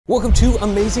Welcome to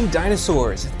Amazing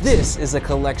Dinosaurs. This is a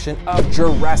collection of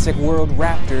Jurassic World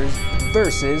Raptors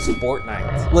versus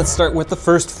Fortnite. Let's start with the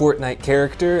first Fortnite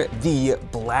character, the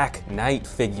Black Knight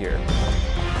figure.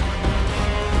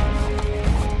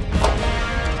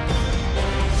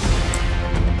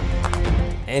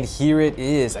 And here it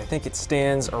is. I think it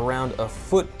stands around a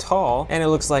foot tall, and it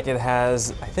looks like it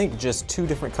has, I think, just two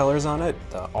different colors on it,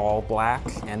 the all black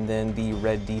and then the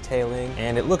red detailing.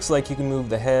 And it looks like you can move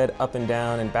the head up and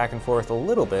down and back and forth a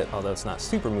little bit, although it's not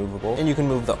super movable. And you can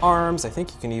move the arms. I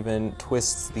think you can even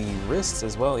twist the wrists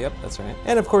as well. Yep, that's right.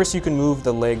 And of course you can move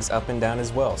the legs up and down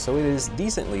as well. So it is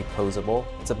decently posable.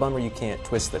 It's a bummer you can't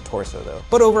twist the torso though.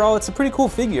 But overall, it's a pretty cool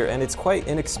figure and it's quite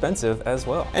inexpensive as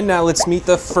well. And now let's meet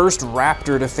the first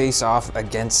Raptor to face off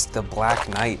against the Black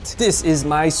Knight. This is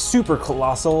my super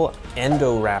colossal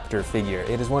Indoraptor figure.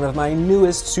 It is one of my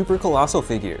newest super colossal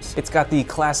figures. It's got the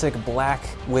classic black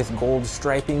with gold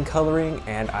striping coloring,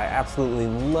 and I absolutely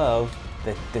love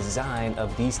the design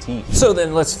of these teeth. So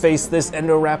then let's face this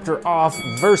Indoraptor off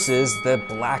versus the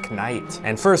Black Knight.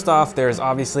 And first off, there's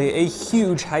obviously a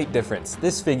huge height difference.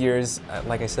 This figure is,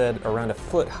 like I said, around a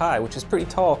foot high, which is pretty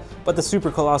tall, but the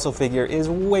super colossal figure is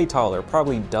way taller,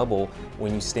 probably double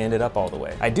when you stand it up all the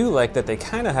way. I do like that they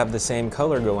kind of have the same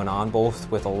color going on, both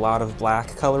with a lot of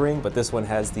black coloring, but this one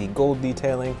has the gold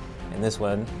detailing, and this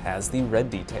one has the red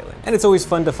detailing. And it's always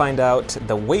fun to find out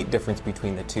the weight difference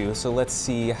between the two, so let's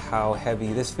see how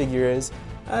heavy this figure is.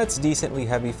 It's decently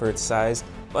heavy for its size,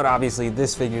 but obviously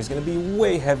this figure is going to be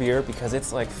way heavier because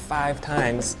it's like 5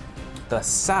 times the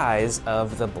size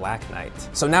of the Black Knight.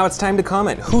 So now it's time to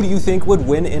comment. Who do you think would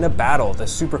win in a battle, the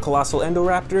super colossal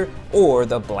Indoraptor or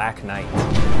the Black Knight?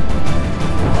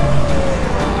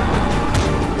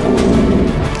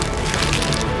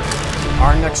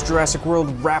 Our next Jurassic World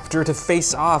Raptor to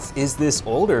face off is this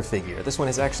older figure. This one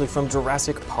is actually from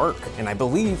Jurassic Park, and I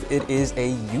believe it is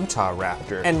a Utah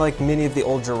Raptor. And like many of the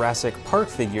old Jurassic Park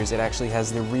figures, it actually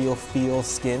has the real feel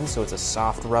skin, so it's a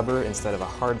soft rubber instead of a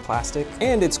hard plastic.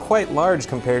 And it's quite large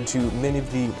compared to many of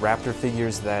the Raptor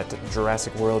figures that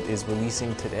Jurassic World is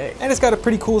releasing today. And it's got a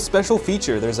pretty cool special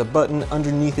feature. There's a button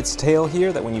underneath its tail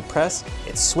here that when you press,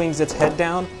 it swings its head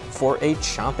down for a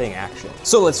chomping action.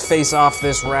 So let's face off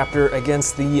this Raptor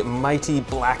against the mighty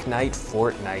Black Knight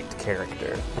Fortnite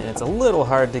character. And it's a little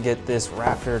hard to get this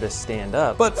Raptor to stand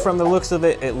up, but from the looks of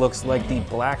it, it looks like the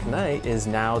Black Knight is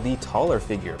now the taller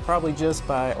figure, probably just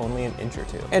by only an inch or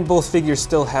two. And both figures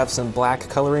still have some black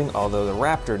coloring, although the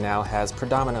Raptor now has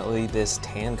predominantly this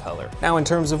tan color. Now in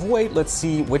terms of weight, let's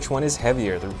see which one is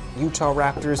heavier. The Utah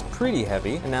Raptor is pretty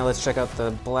heavy, and now let's check out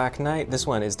the Black Knight. This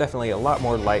one is definitely a lot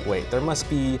more lightweight. There must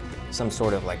be some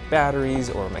sort of like batteries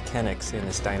or mechanics in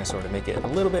this dinosaur to make it a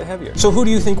little bit heavier. So who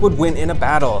do you think would win in a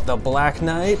battle, the Black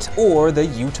Knight or the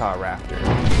Utah Raptor?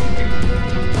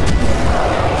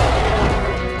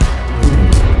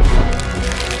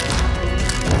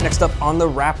 Next up on the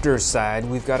Raptors side,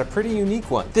 we've got a pretty unique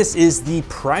one. This is the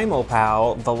Primal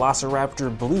Pal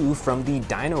Velociraptor Blue from the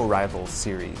Dino Rivals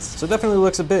series. So definitely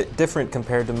looks a bit different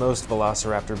compared to most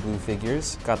Velociraptor Blue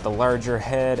figures. Got the larger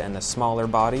head and the smaller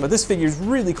body, but this figure is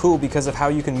really cool because of how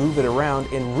you can move it around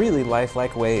in really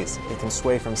lifelike ways. It can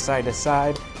sway from side to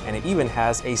side, and it even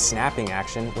has a snapping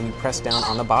action when you press down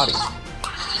on the body.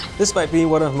 This might be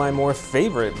one of my more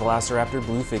favorite Velociraptor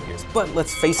Blue figures, but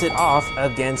let's face it off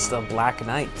against the Black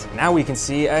Knight. Now we can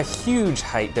see a huge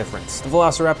height difference. The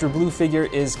Velociraptor Blue figure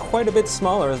is quite a bit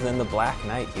smaller than the Black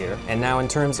Knight here. And now in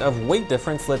terms of weight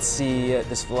difference, let's see,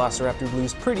 this Velociraptor Blue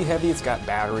is pretty heavy. It's got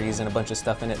batteries and a bunch of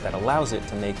stuff in it that allows it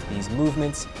to make these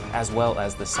movements as well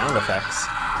as the sound effects.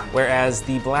 Whereas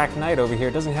the Black Knight over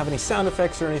here doesn't have any sound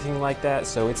effects or anything like that,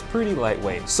 so it's pretty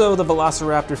lightweight. So the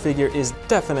Velociraptor figure is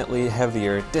definitely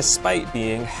heavier, despite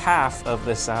being half of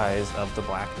the size of the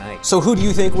Black Knight. So who do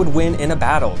you think would win in a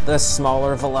battle? The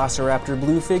smaller Velociraptor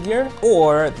Blue figure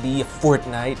or the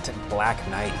Fortnite Black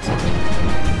Knight?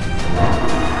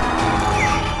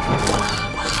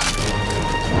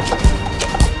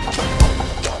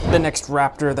 The next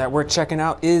Raptor that we're checking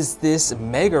out is this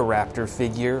Mega Raptor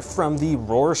figure from the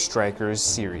Roar Strikers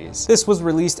series. This was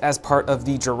released as part of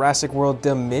the Jurassic World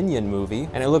Dominion movie,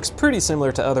 and it looks pretty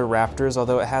similar to other Raptors,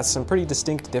 although it has some pretty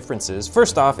distinct differences.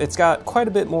 First off, it's got quite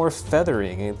a bit more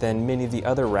feathering than many of the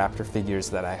other Raptor figures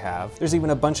that I have. There's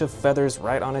even a bunch of feathers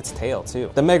right on its tail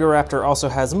too. The Mega Raptor also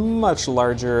has much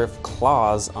larger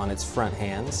claws on its front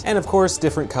hands, and of course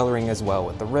different coloring as well,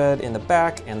 with the red in the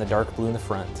back and the dark blue in the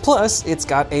front. Plus, it's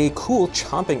got a cool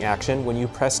chomping action when you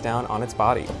press down on its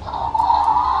body.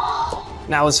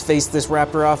 Now let's face this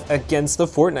Raptor off against the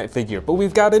Fortnite figure, but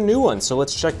we've got a new one, so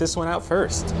let's check this one out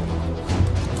first.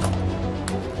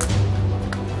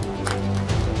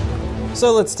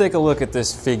 So let's take a look at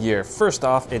this figure. First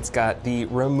off, it's got the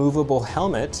removable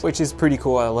helmet, which is pretty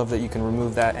cool. I love that you can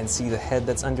remove that and see the head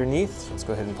that's underneath. So let's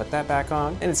go ahead and put that back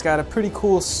on. And it's got a pretty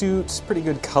cool suit, pretty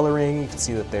good coloring. You can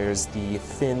see that there's the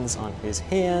fins on his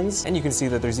hands, and you can see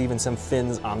that there's even some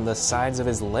fins on the sides of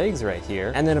his legs right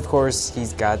here. And then of course,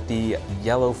 he's got the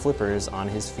yellow flippers on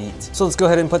his feet. So let's go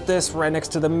ahead and put this right next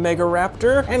to the Mega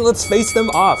Raptor, and let's face them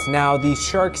off. Now, the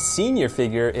Shark Senior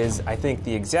figure is, I think,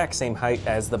 the exact same height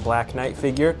as the Black Knight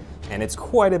figure, and it's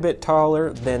quite a bit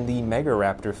taller than the Mega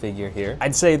Raptor figure here.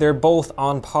 I'd say they're both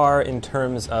on par in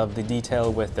terms of the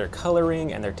detail with their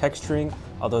coloring and their texturing,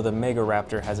 although the Mega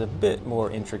Raptor has a bit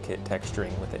more intricate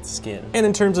texturing with its skin. And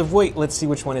in terms of weight, let's see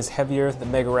which one is heavier. The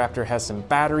Mega Raptor has some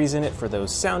batteries in it for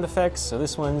those sound effects, so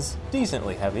this one's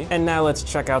decently heavy. And now let's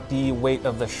check out the weight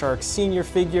of the Shark Senior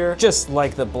figure. Just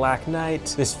like the Black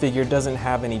Knight, this figure doesn't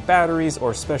have any batteries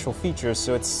or special features,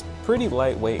 so it's pretty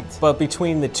lightweight. But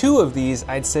between the two of these,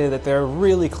 I'd say that they're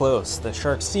really close. The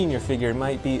Shark Senior figure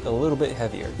might be a little bit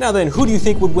heavier. Now then, who do you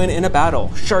think would win in a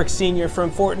battle? Shark Senior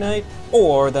from Fortnite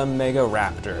or the Mega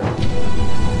Raptor?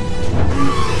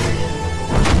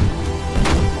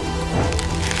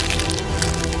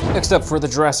 Next up for the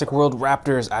Jurassic World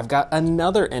Raptors, I've got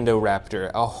another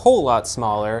Indoraptor, a whole lot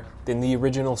smaller than the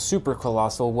original super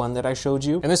colossal one that I showed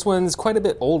you. And this one's quite a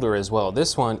bit older as well.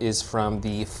 This one is from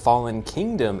the Fallen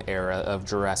Kingdom era of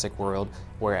Jurassic World,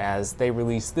 whereas they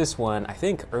released this one, I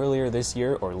think, earlier this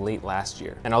year or late last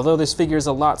year. And although this figure is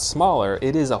a lot smaller,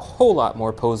 it is a whole lot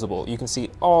more posable. You can see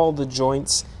all the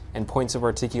joints and points of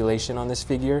articulation on this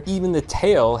figure. Even the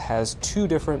tail has 2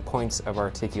 different points of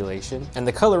articulation, and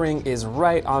the coloring is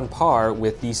right on par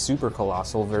with the super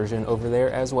colossal version over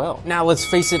there as well. Now let's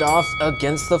face it off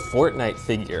against the Fortnite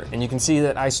figure, and you can see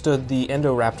that I stood the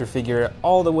Indoraptor figure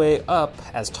all the way up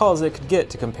as tall as it could get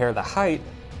to compare the height,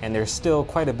 and there's still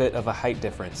quite a bit of a height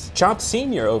difference. Chomp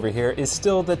Senior over here is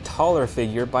still the taller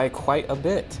figure by quite a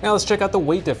bit. Now let's check out the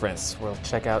weight difference. We'll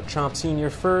check out Chomp Senior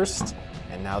first,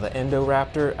 and now the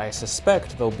Indoraptor. I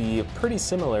suspect they'll be pretty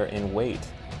similar in weight.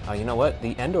 You know what?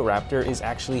 The Indoraptor is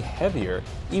actually heavier,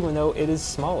 even though it is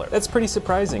smaller. That's pretty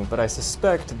surprising, but I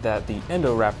suspect that the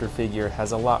Indoraptor figure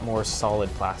has a lot more solid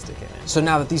plastic in it. So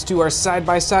now that these two are side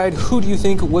by side, who do you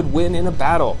think would win in a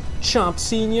battle? Chomp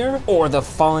Senior or the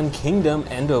Fallen Kingdom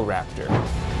Indoraptor?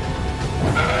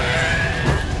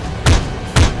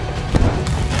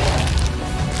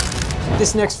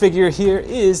 This next figure here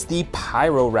is the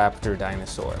Pyroraptor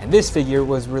dinosaur, and this figure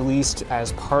was released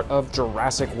as part of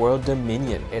Jurassic World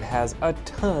Dominion. It has a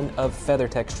ton of feather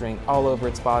texturing all over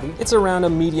its body. It's around a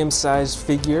medium-sized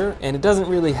figure, and it doesn't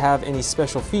really have any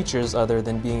special features other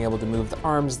than being able to move the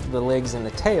arms, the legs, and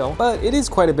the tail, but it is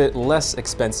quite a bit less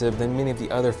expensive than many of the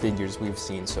other figures we've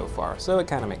seen so far, so it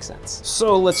kind of makes sense.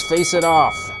 So let's face it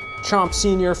off. Chomp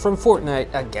Senior from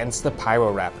Fortnite against the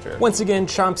Pyroraptor. Once again,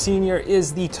 Chomp Senior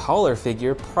is the taller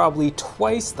figure, probably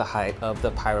twice the height of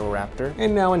the Pyroraptor.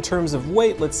 And now in terms of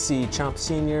weight, let's see, Chomp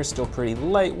Senior still pretty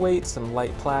lightweight, some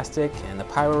light plastic, and the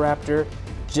Pyroraptor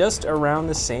just around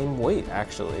the same weight,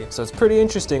 actually. So it's pretty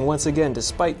interesting, once again,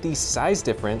 despite the size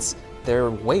difference, their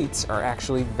weights are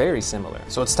actually very similar.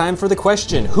 So it's time for the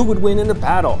question, who would win in a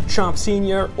battle, Chomp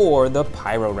Senior or the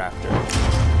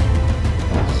Pyroraptor?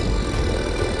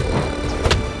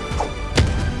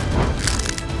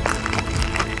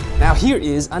 Now here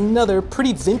is another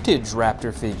pretty vintage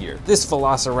raptor figure. This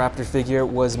Velociraptor figure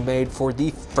was made for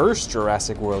the first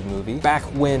Jurassic World movie, back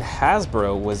when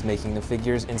Hasbro was making the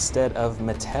figures instead of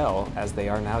Mattel, as they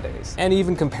are nowadays. And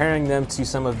even comparing them to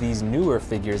some of these newer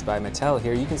figures by Mattel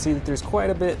here, you can see that there's quite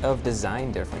a bit of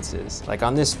design differences. Like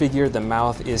on this figure, the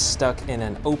mouth is stuck in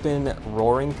an open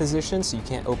roaring position, so you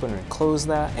can't open or close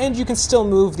that. And you can still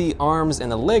move the arms and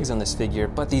the legs on this figure,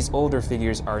 but these older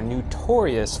figures are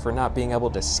notorious for not being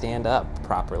able to stand up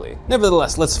properly.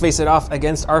 Nevertheless, let's face it off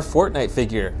against our Fortnite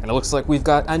figure. And it looks like we've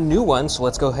got a new one, so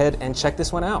let's go ahead and check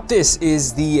this one out. This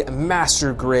is the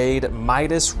Master Grade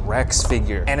Midas Rex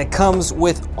figure, and it comes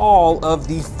with all of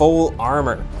the full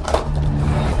armor.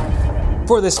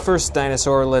 For this first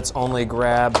dinosaur, let's only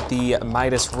grab the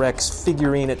Midas Rex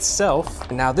figurine itself.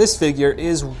 Now this figure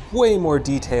is way more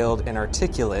detailed and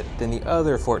articulate than the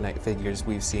other Fortnite figures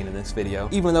we've seen in this video.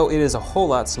 Even though it is a whole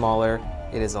lot smaller,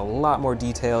 It is a lot more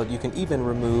detailed. You can even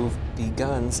remove the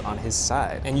guns on his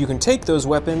side. And you can take those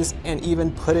weapons and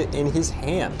even put it in his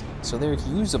hand, so they're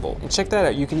usable. And check that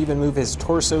out, you can even move his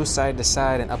torso side to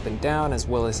side and up and down, as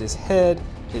well as his head,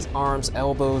 his arms,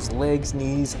 elbows, legs,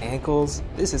 knees, ankles.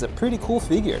 This is a pretty cool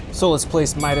figure. So let's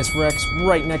place Midas Rex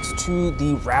right next to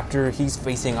the raptor he's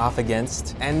facing off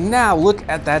against. And now look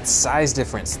at that size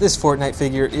difference. This Fortnite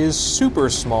figure is super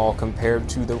small compared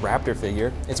to the raptor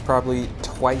figure. It's probably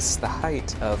twice the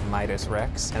height of Midas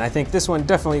Rex. And I think this one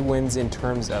definitely wins in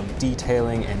terms of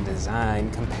detailing and design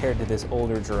compared to this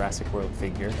older Jurassic World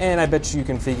figure. And I bet you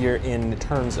can figure in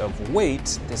terms of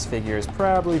weight, this figure is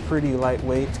probably pretty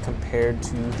lightweight compared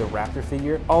to the raptor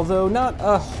figure, although not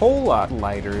a whole lot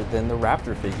lighter than the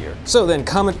raptor figure. So then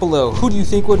comment below, who do you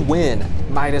think would win,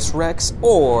 Midas Rex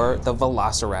or the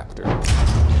Velociraptor?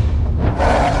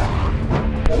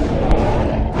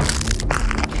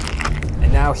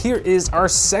 Now here is our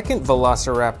second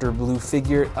Velociraptor blue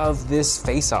figure of this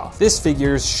face-off. This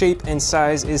figure's shape and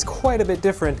size is quite a bit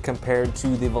different compared to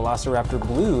the Velociraptor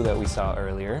blue that we saw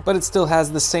earlier, but it still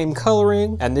has the same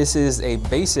coloring, and this is a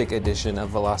basic edition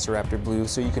of Velociraptor blue,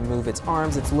 so you can move its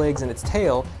arms, its legs, and its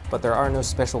tail, but there are no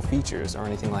special features or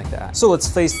anything like that. So let's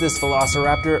face this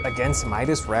Velociraptor against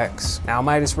Midas Rex. Now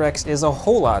Midas Rex is a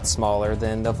whole lot smaller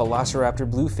than the Velociraptor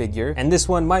blue figure, and this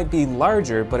one might be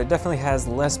larger, but it definitely has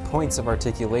less points of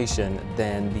articulation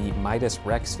than the Midas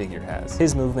Rex figure has.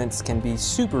 His movements can be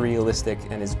super realistic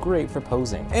and is great for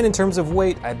posing. And in terms of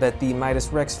weight, I bet the Midas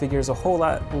Rex figure is a whole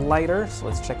lot lighter, so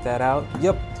let's check that out.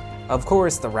 Yep, of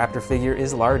course the raptor figure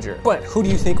is larger. But who do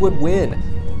you think would win,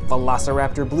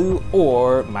 Velociraptor blue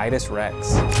or Midas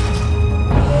Rex?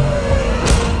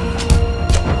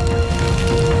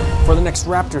 For the next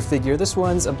raptor figure, this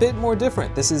one's a bit more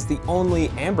different. This is the only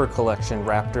Amber Collection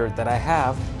raptor that I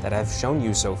have that I've shown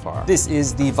you so far. This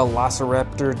is the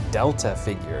Velociraptor Delta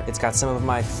figure. It's got some of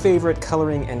my favorite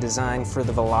coloring and design for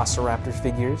the Velociraptor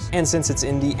figures. And since it's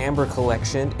in the Amber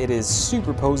Collection, it is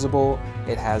super posable.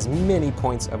 It has many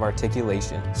points of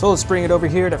articulation. So let's bring it over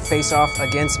here to face off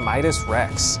against Midas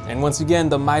Rex. And once again,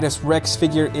 the Midas Rex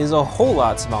figure is a whole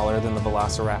lot smaller than the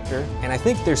Velociraptor. And I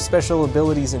think their special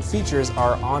abilities and features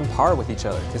are on par with each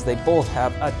other because they both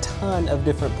have a ton of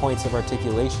different points of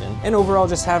articulation and overall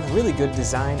just have really good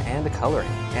design and coloring.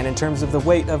 And in terms of the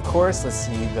weight, of course, let's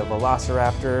see, the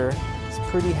Velociraptor is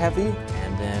pretty heavy,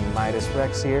 and then Midas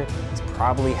Rex here is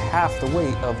probably half the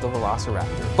weight of the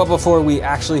Velociraptor. But before we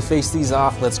actually face these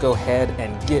off, let's go ahead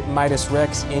and get Midas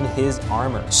Rex in his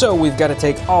armor. So we've got to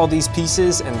take all these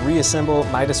pieces and reassemble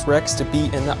Midas Rex to be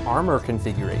in the armor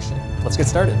configuration. Let's get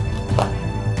started.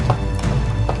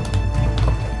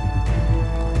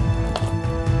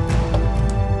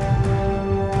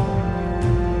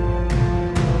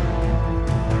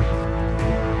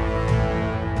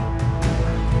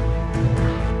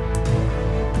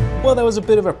 Well, that was a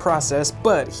bit of a process,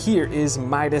 but here is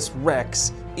Midas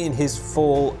Rex in his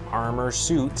full armor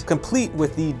suit, complete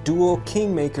with the dual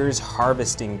Kingmaker's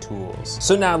harvesting tools.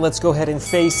 So now let's go ahead and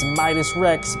face Midas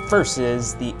Rex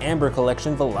versus the Amber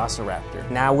Collection Velociraptor.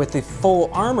 Now with the full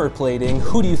armor plating,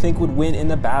 who do you think would win in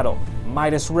the battle?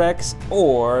 Midas Rex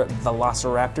or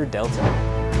Velociraptor Delta?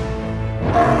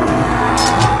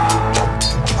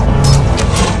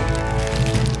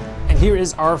 Here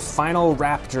is our final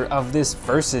raptor of this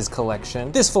Versus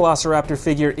collection. This Velociraptor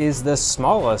figure is the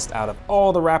smallest out of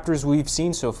all the raptors we've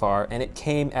seen so far, and it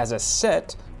came as a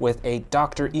set with a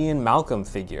Dr. Ian Malcolm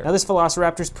figure. Now this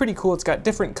Velociraptor is pretty cool. It's got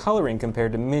different coloring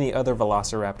compared to many other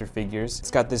Velociraptor figures.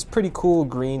 It's got this pretty cool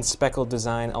green speckled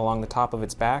design along the top of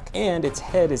its back, and its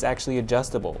head is actually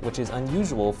adjustable, which is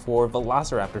unusual for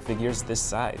Velociraptor figures this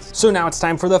size. So now it's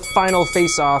time for the final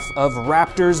face-off of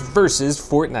Raptors versus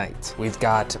Fortnite. We've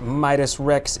got Midas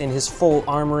Rex in his full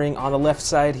armoring on the left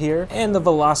side here, and the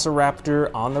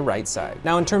Velociraptor on the right side.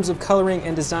 Now in terms of coloring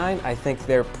and design, I think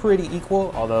they're pretty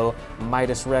equal, although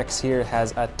Midas Rex here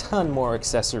has a ton more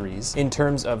accessories. In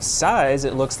terms of size,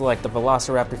 it looks like the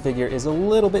Velociraptor figure is a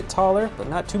little bit taller, but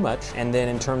not too much. And then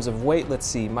in terms of weight, let's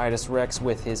see, Midas Rex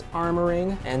with his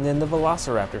armoring, and then the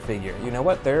Velociraptor figure. You know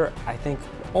what? They're, I think,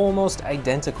 almost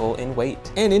identical in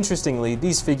weight. And interestingly,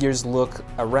 these figures look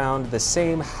around the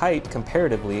same height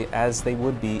comparatively as they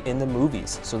would be in the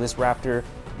movies. So this raptor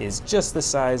is just the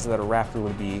size that a raptor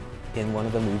would be in one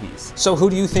of the movies. So who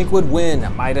do you think would win,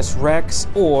 Midas Rex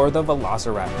or the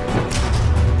Velociraptor?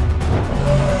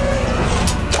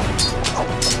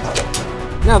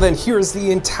 Now then, here's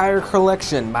the entire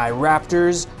collection, my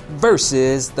Raptors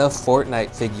versus the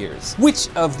FORTNITE figures. Which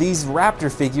of these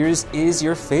Raptor figures is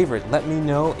your favorite? Let me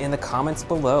know in the comments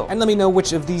below. And let me know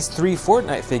which of these 3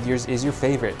 FORTNITE figures is your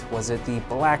favorite. Was it the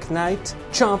Black Knight,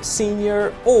 Chomp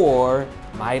Sr., or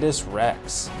Midas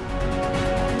Rex?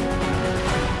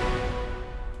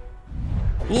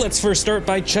 Let's first start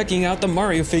by checking out the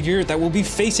Mario figure that will be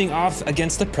facing off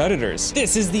against the Predators.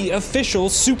 This is the official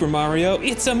Super Mario,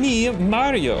 It's-a-me,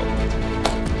 Mario.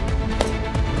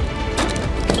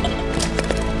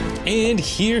 And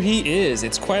here he is.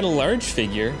 It's quite a large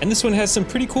figure, and this one has some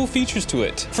pretty cool features to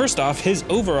it. First off, his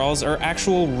overalls are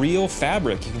actual real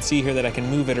fabric. You can see here that I can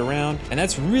move it around, and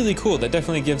that's really cool. That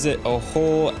definitely gives it a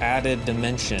whole added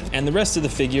dimension. And the rest of the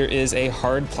figure is a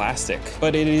hard plastic,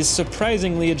 but it is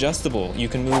surprisingly adjustable. You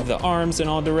can move the arms in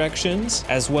all directions,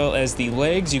 as well as the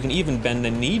legs. You can even bend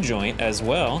the knee joint as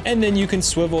well. And then you can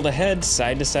swivel the head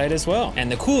side to side as well. And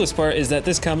the coolest part is that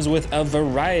this comes with a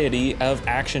variety of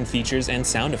action features and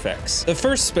sound effects. The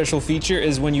first special feature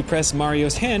is when you press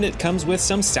Mario's hand, it comes with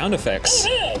some sound effects.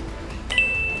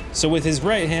 So with his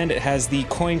right hand, it has the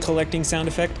coin collecting sound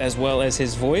effect as well as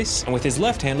his voice. And with his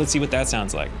left hand, let's see what that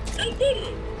sounds like.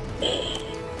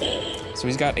 So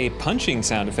he's got a punching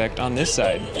sound effect on this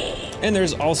side. And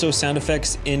there's also sound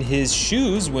effects in his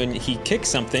shoes when he kicks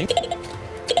something.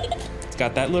 It's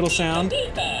got that little sound.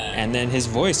 And then his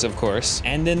voice, of course.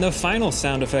 And then the final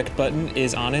sound effect button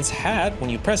is on his hat. When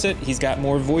you press it, he's got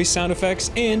more voice sound effects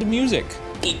and music.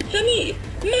 It's-a-me,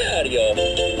 Mario.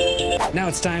 Now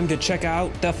it's time to check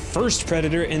out the first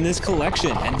Predator in this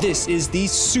collection, and this is the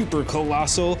super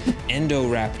colossal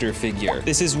Indoraptor figure.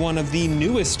 This is one of the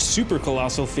newest super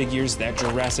colossal figures that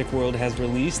Jurassic World has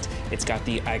released. It's got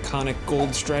the iconic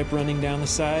gold stripe running down the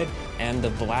side and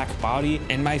the black body.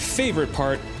 And my favorite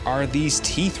part are these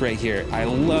teeth right here. I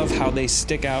love how they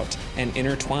stick out and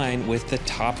intertwine with the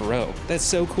top row. That's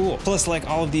so cool. Plus, like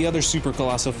all of the other super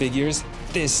colossal figures,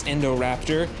 this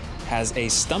Indoraptor has a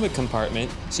stomach compartment,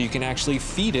 so you can actually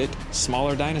feed it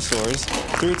smaller dinosaurs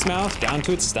through its mouth down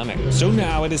to its stomach. So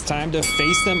now it is time to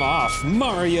face them off.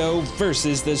 Mario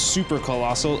versus the super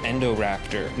colossal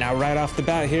Indoraptor. Now right off the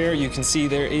bat here, you can see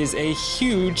there is a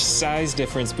huge size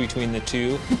difference between the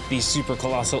two. The super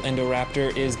colossal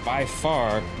Indoraptor is by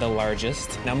far the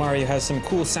largest. Now Mario has some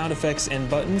cool sound effects and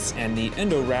buttons, and the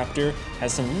Indoraptor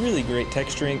has some really great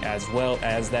texturing as well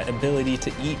as that ability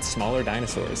to eat smaller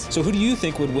dinosaurs. So who do you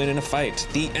think would win in a fight,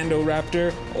 the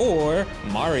Indoraptor or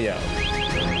Mario?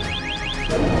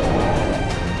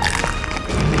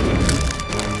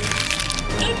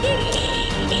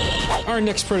 Our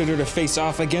next Predator to face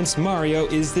off against Mario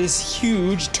is this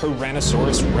huge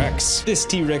Tyrannosaurus Rex. This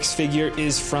T-Rex figure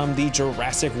is from the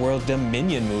Jurassic World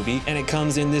Dominion movie, and it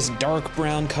comes in this dark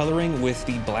brown coloring with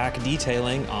the black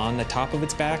detailing on the top of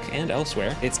its back and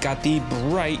elsewhere. It's got the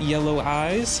bright yellow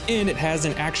eyes, and it has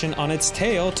an action on its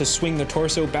tail to swing the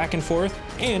torso back and forth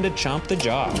and to chomp the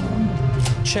jaw.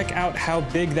 Check out how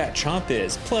big that chomp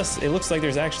is. Plus, it looks like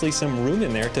there's actually some room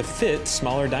in there to fit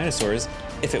smaller dinosaurs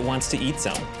if it wants to eat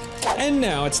some. And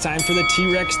now it's time for the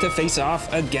T-Rex to face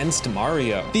off against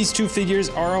Mario. These two figures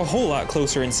are a whole lot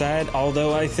closer inside,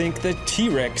 although I think the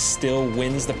T-Rex still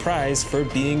wins the prize for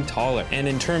being taller. And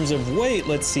in terms of weight,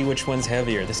 let's see which one's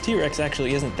heavier. This T-Rex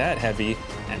actually isn't that heavy,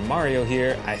 and Mario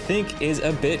here, I think, is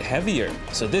a bit heavier.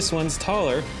 So this one's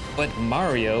taller, but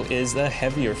Mario is the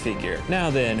heavier figure. Now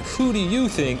then, who do you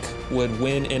think would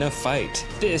win in a fight?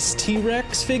 This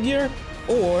T-Rex figure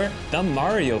or the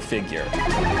Mario figure?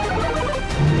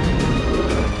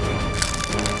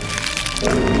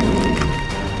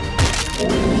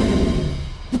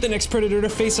 The next Predator to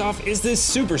face off is this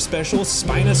super special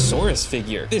Spinosaurus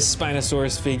figure. This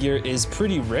Spinosaurus figure is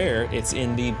pretty rare. It's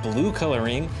in the blue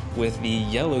coloring with the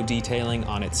yellow detailing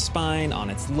on its spine,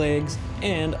 on its legs,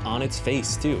 and on its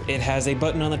face too. It has a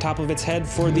button on the top of its head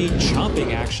for the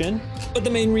chomping action, but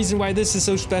the main reason why this is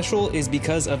so special is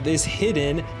because of this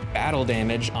hidden battle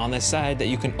damage on the side that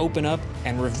you can open up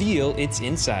and reveal its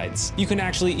insides. You can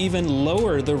actually even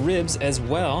lower the ribs as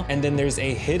well, and then there's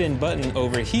a hidden button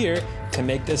over here to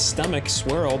make the stomach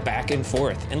swirl back and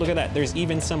forth. And look at that, there's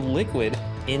even some liquid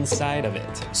inside of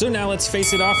it. So now let's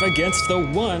face it off against the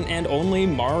one and only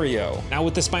Mario. Now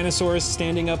with the Spinosaurus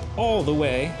standing up all the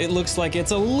way, it looks like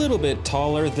it's a little bit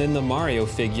taller than the Mario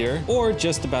figure, or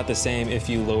just about the same if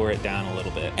you lower it down a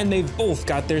little bit. And they've both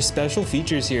got their special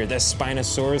features here. The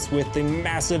Spinosaurus with the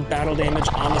massive battle damage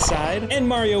on the side, and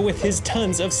Mario with his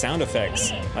tons of sound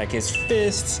effects, like his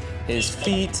fists, his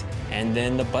feet, and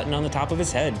then the button on the top of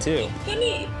his head too.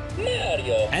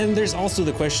 Mario. And there's also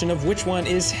the question of which one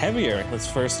is heavier. Let's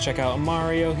first check out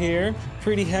Mario here.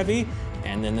 Pretty heavy.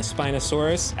 and then the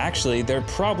Spinosaurus. Actually, they're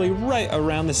probably right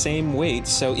around the same weight,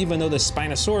 so even though the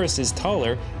Spinosaurus is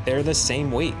taller, they're the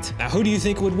same weight. Now, who do you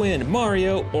think would win,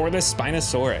 Mario or the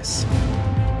Spinosaurus?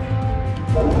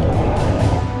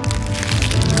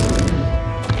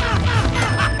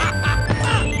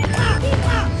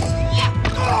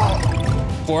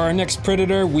 For our next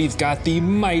predator, we've got the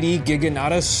mighty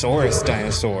Giganotosaurus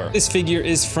dinosaur. This figure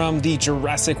is from the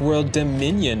Jurassic World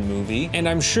Dominion movie, and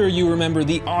I'm sure you remember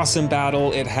the awesome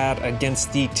battle it had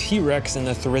against the T-Rex and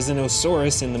the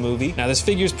Therizinosaurus in the movie. Now, this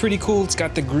figure's pretty cool. It's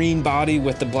got the green body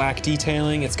with the black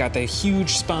detailing. It's got the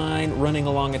huge spine running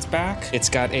along its back. It's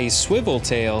got a swivel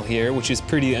tail here, which is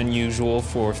pretty unusual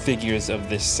for figures of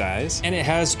this size. And it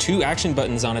has 2 action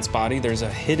buttons on its body. There's a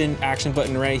hidden action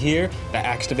button right here that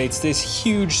activates this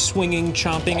huge swinging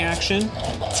chomping action.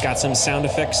 It's got some sound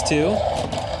effects too.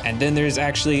 And then there's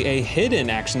actually a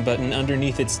hidden action button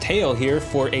underneath its tail here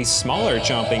for a smaller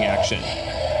chomping action.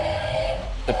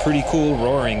 A pretty cool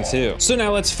roaring too. So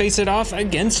now let's face it off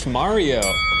against Mario.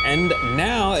 And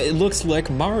now it looks like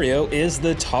Mario is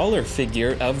the taller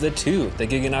figure of the two. The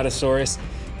Giganotosaurus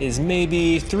is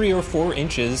maybe 3 or 4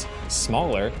 inches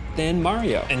smaller than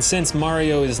Mario. And since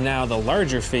Mario is now the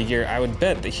larger figure, I would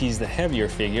bet that he's the heavier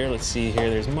figure. Let's see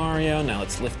here, there's Mario. Now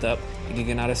let's lift up the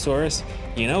Giganotosaurus.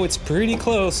 You know, it's pretty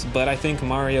close, but I think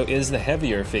Mario is the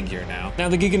heavier figure now. Now,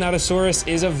 the Giganotosaurus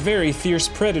is a very fierce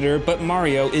predator, but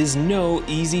Mario is no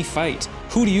easy fight.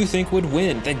 Who do you think would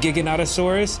win, the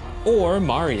Giganotosaurus or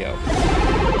Mario?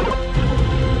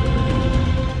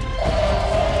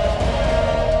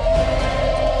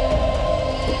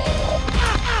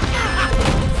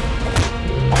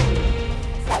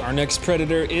 Our next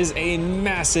predator is a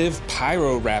massive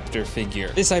Pyroraptor figure.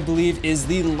 This, I believe, is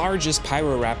the largest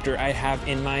Pyroraptor I have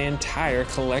in my entire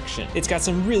collection. It's got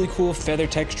some really cool feather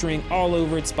texturing all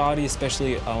over its body,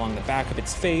 especially along the back of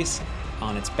its face,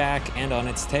 on its back, and on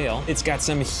its tail. It's got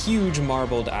some huge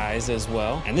marbled eyes as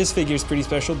well. And this figure is pretty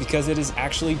special because it is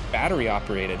actually battery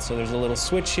operated. So there's a little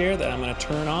switch here that I'm gonna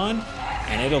turn on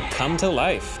and it'll come to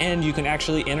life. And you can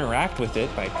actually interact with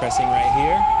it by pressing right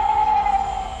here.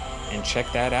 And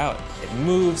check that out. It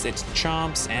moves, it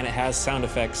chomps, and it has sound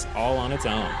effects all on its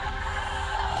own.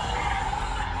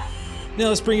 Now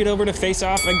let's bring it over to face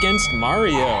off against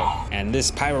Mario. And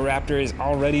this Pyroraptor is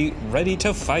already ready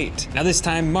to fight. Now this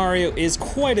time Mario is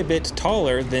quite a bit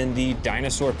taller than the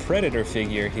dinosaur predator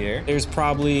figure here. There's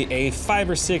probably a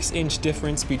 5 or 6 inch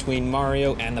difference between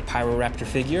Mario and the Pyroraptor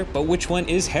figure, but which one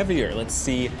is heavier? Let's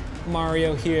see.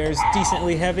 Mario here is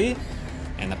decently heavy,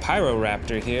 and the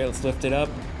Pyroraptor here, let's lift it up.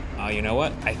 You know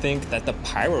what? I think that the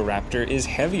Pyroraptor is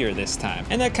heavier this time.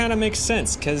 And that kind of makes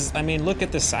sense, because, I mean, look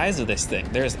at the size of this thing.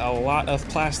 There's a lot of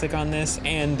plastic on this,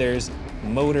 and there's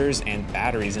motors and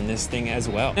batteries in this thing as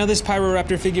well. Now, this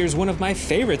Pyroraptor figure is one of my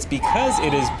favorites because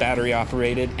it is battery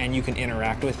operated and you can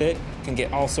interact with it. You can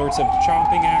get all sorts of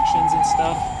chomping actions and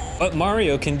stuff. But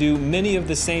Mario can do many of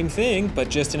the same thing, but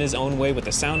just in his own way with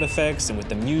the sound effects and with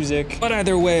the music. But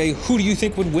either way, who do you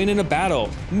think would win in a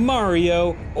battle?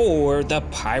 Mario or the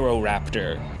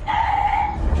Pyroraptor?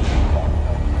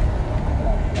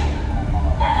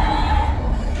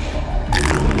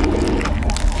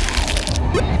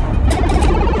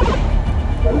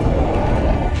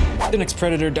 The next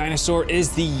predator dinosaur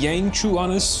is the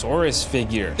Yangchuanosaurus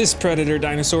figure. This predator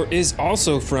dinosaur is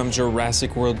also from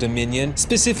Jurassic World Dominion,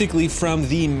 specifically from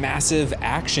the Massive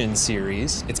Action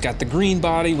series. It's got the green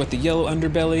body with the yellow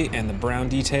underbelly and the brown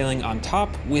detailing on top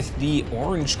with the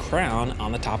orange crown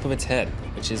on the top of its head,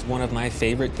 which is one of my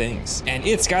favorite things. And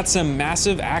it's got some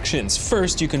massive actions.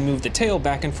 First, you can move the tail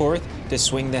back and forth to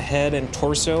swing the head and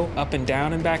torso up and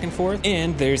down and back and forth.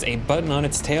 And there's a button on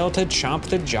its tail to chomp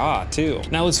the jaw too.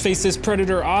 Now let's face this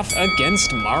predator off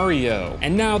against Mario.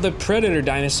 And now the predator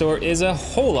dinosaur is a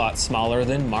whole lot smaller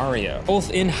than Mario. Both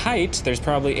in height, there's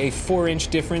probably a 4-inch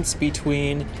difference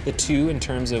between the two in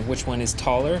terms of which one is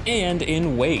taller, and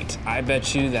in weight. I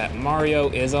bet you that Mario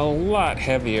is a lot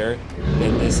heavier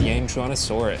than this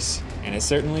Yangchuanosaurus. And it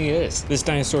certainly is. This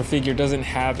dinosaur figure doesn't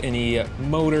have any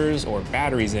motors or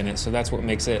batteries in it, so that's what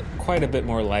makes it quite a bit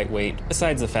more lightweight,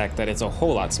 besides the fact that it's a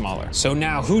whole lot smaller. So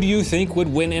now, who do you think would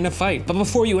win in a fight? But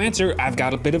before you answer, I've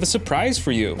got a bit of a surprise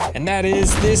for you. And that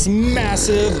is this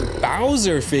massive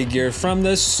Bowser figure from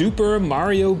the Super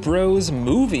Mario Bros.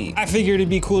 Movie. I figured it'd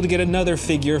be cool to get another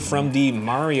figure from the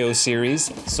Mario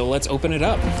series, so let's open it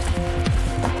up.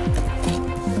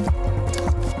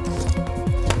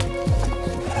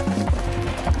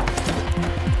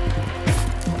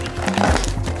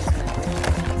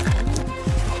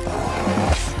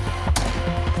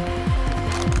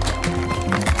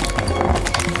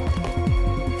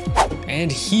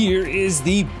 And here is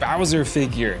the Bowser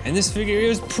figure, and this figure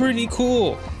is pretty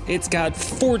cool. It's got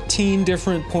 14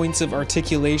 different points of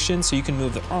articulation, so you can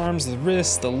move the arms, the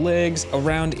wrists, the legs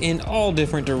around in all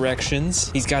different directions.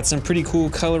 He's got some pretty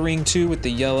cool coloring too with the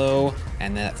yellow,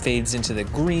 and that fades into the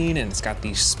green, and it's got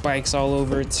these spikes all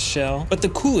over its shell. But the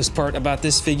coolest part about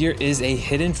this figure is a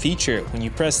hidden feature. When you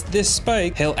press this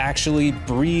spike, he'll actually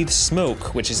breathe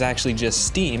smoke, which is actually just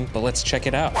steam, but let's check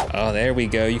it out. Oh, there we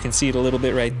go. You can see it a little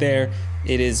bit right there.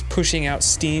 It is pushing out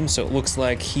steam, so it looks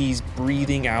like he's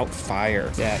breathing out fire.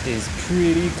 That is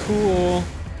pretty cool.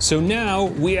 So now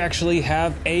we actually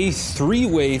have a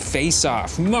three-way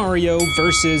face-off. Mario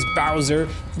versus Bowser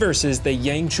versus the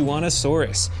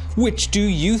Yangchuanosaurus. Which do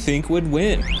you think would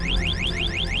win?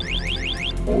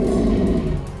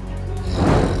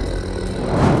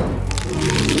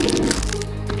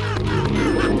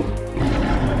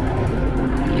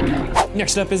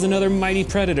 Next up is another mighty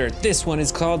predator. This one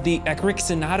is called the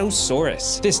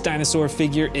Cretaceous. This dinosaur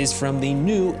figure is from the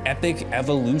new Epic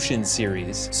Evolution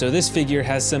series. So this figure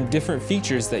has some different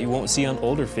features that you won't see on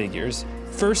older figures.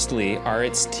 Firstly are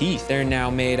its teeth. They're now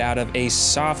made out of a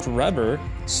soft rubber,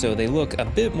 so they look a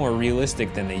bit more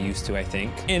realistic than they used to, I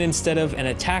think. And instead of an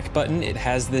attack button, it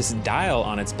has this dial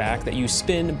on its back that you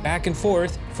spin back and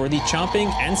forth for the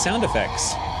chomping and sound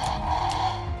effects.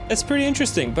 That's pretty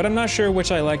interesting, but I'm not sure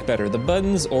which I like better, the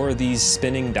buttons or these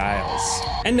spinning dials.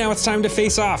 And now it's time to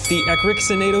face off the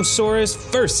Cretaceous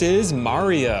versus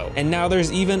Mario. And now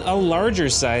there's even a larger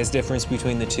size difference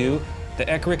between the two. The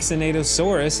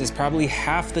Cretaceous is probably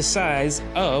half the size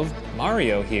of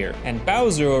Mario here. And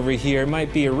Bowser over here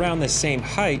might be around the same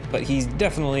height, but he's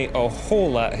definitely a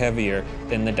whole lot heavier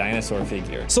than the dinosaur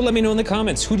figure. So let me know in the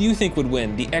comments, who do you think would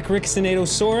win, the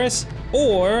Cretaceous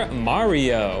or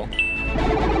Mario?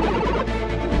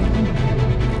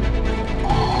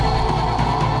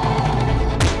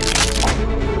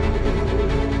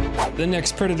 The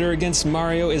next predator against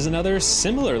Mario is another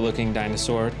similar looking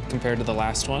dinosaur compared to the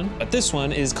last one, but this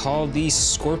one is called the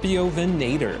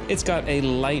Scorpiovinator. It's got a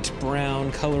light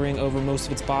brown coloring over most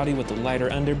of its body with a lighter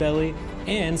underbelly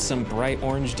and some bright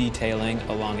orange detailing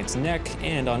along its neck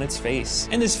and on its face.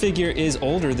 And this figure is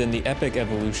older than the Epic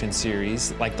Evolution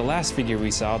series, like the last figure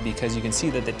we saw, because you can see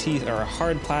that the teeth are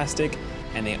hard plastic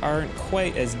and they aren't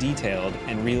quite as detailed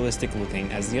and realistic looking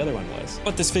as the other one was.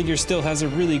 But this figure still has a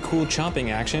really cool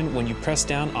chomping action when you press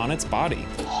down on its body.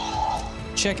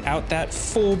 Check out that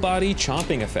full body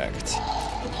chomping effect.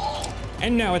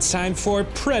 And now it's time for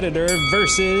Predator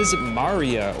versus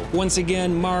Mario. Once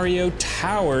again, Mario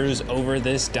towers over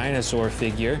this dinosaur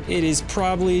figure. It is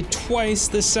probably twice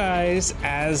the size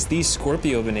as the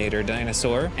Scorpiovinator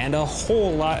dinosaur and a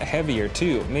whole lot heavier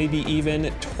too, maybe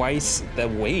even twice the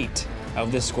weight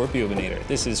of the Scorpiovinator.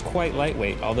 This is quite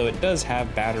lightweight, although it does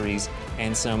have batteries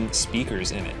and some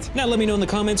speakers in it. Now let me know in the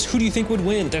comments, who do you think would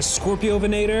win, the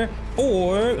Scorpiovinator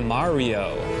or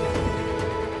Mario?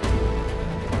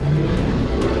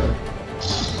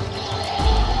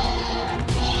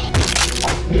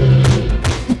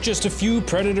 Just a few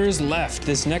predators left.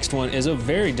 This next one is a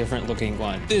very different looking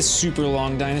one. This super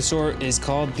long dinosaur is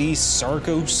called the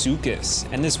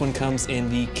Sarcosuchus, and this one comes in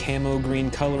the camo green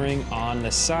coloring on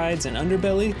the sides and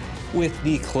underbelly with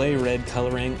the clay red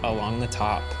coloring along the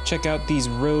top. Check out these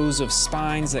rows of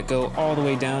spines that go all the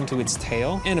way down to its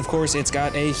tail. And of course, it's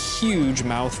got a huge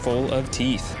mouth full of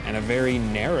teeth and a very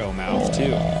narrow mouth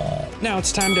too. Now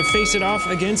it's time to face it off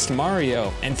against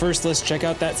Mario. And first, let's check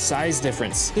out that size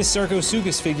difference. This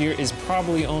Sarcosuchus figure is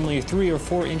probably only 3 or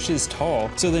 4 inches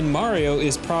tall, so then Mario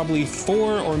is probably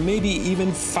 4 or maybe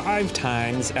even 5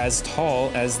 times as tall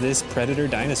as this predator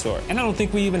dinosaur. And I don't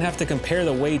think we even have to compare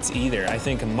the weights either. I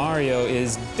think Mario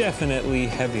is definitely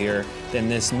heavier than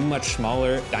this much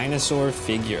smaller dinosaur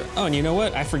figure. Oh, and you know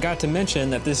what? I forgot to mention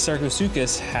that this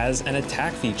Sarcosuchus has an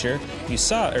attack feature. You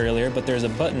saw it earlier, but there's a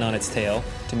button on its tail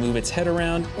to move its head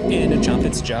around and to jump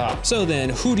its jaw. So then,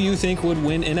 who do you think would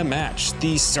win in a match?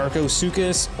 The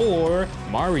Sarcosuchus or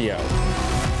Mario?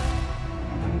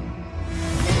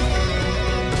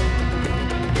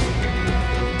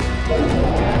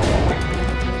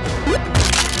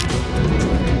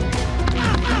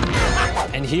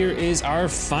 And here is our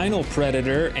final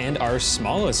predator and our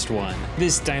smallest one.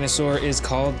 This dinosaur is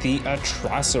called the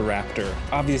Velociraptor,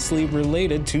 obviously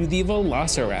related to the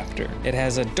Velociraptor. It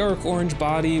has a dark orange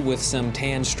body with some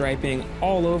tan striping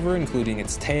all over, including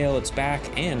its tail, its back,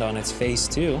 and on its face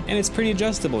too. And it's pretty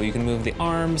adjustable. You can move the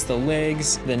arms, the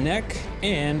legs, the neck,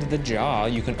 and the jaw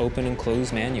you can open and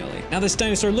close manually. Now this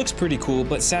dinosaur looks pretty cool,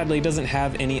 but sadly doesn't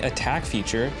have any attack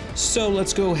feature. So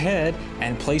let's go ahead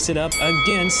and place it up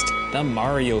against the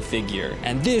Mario Mario figure.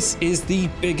 And this is the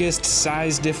biggest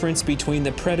size difference between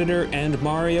the Predator and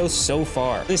Mario so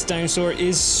far. This dinosaur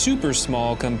is super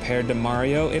small compared to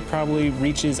Mario. It probably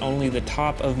reaches only the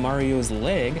top of Mario's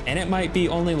leg, and it might be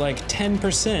only like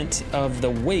 10% of the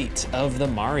weight of the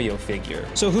Mario figure.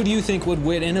 So who do you think would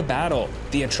win in a battle?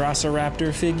 The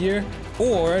Velociraptor figure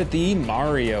or the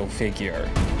Mario figure?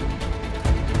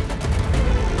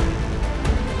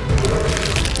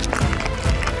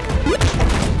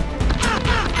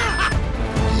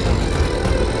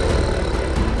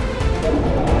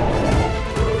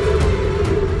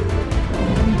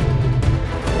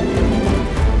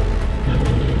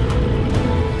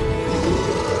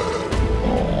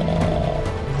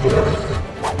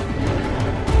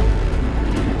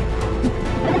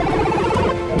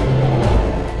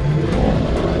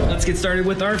 Started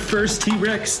with our first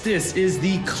T-Rex. This is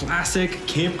the classic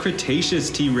Camp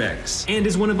Cretaceous T-Rex, and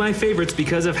is one of my favorites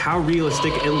because of how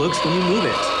realistic it looks when you move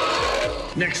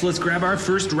it. Next, let's grab our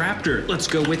first Raptor. Let's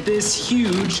go with this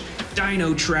huge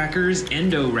Dino Trackers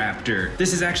Indoraptor.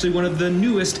 This is actually one of the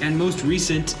newest and most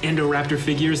recent Indoraptor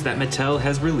figures that Mattel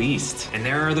has released. And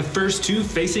there are the first two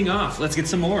facing off. Let's get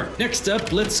some more. Next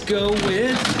up, let's go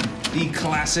with the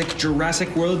classic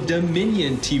Jurassic World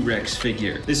Dominion T-Rex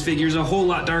figure. This figure is a whole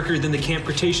lot darker than the Camp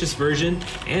Cretaceous version,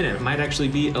 and it might actually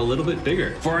be a little bit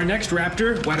bigger. For our next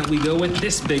Raptor, why don't we go with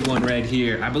this big one right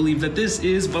here? I believe that this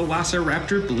is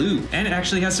Velociraptor Blue, and it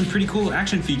actually has some pretty cool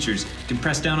action features. You can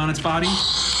press down on its body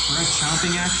for a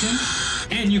chomping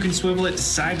action, and you can swivel it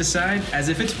side to side as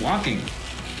if it's walking.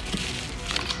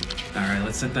 All right,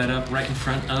 let's set that up right in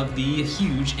front of the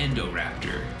huge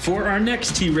Indoraptor. For our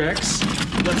next T-Rex,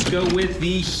 let's go with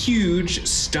the huge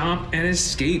Stomp and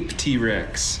Escape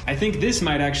T-Rex. I think this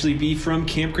might actually be from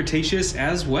Camp Cretaceous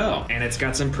as well. And it's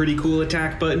got some pretty cool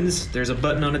attack buttons. There's a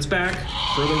button on its back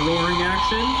for the roaring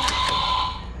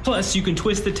action. Plus, you can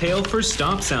twist the tail for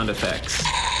stomp sound effects.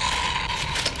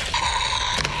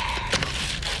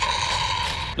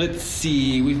 Let's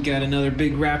see, we've got another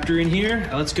big raptor in here.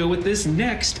 Let's go with this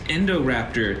next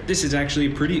Indoraptor. This is actually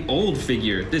a pretty old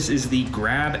figure. This is the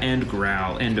Grab and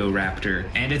Growl Indoraptor.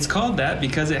 And it's called that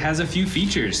because it has a few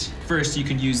features. First, you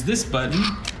can use this button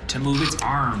to move its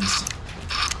arms.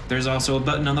 There's also a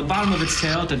button on the bottom of its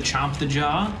tail to chomp the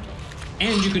jaw.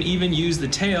 And you can even use the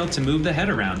tail to move the head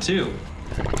around too.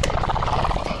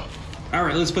 All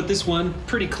right, let's put this one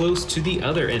pretty close to the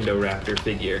other Indoraptor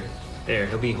figure. There,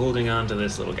 he'll be holding on to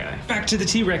this little guy. Back to the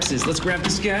T-Rexes. Let's grab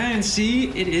this guy and see,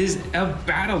 it is a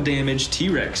battle damage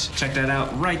T-Rex. Check that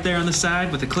out right there on the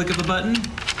side with a click of a button.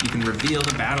 You can reveal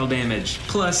the battle damage.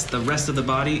 Plus, the rest of the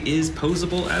body is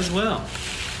posable as well.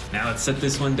 Now let's set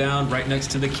this one down right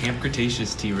next to the Camp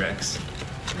Cretaceous T-Rex.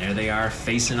 There they are,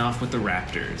 facing off with the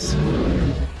Raptors.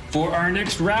 For our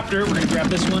next Raptor, we're gonna grab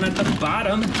this one at the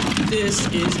bottom. This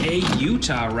is a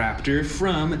Utah Raptor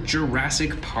from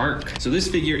Jurassic Park. So this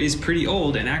figure is pretty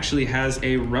old and actually has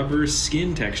a rubber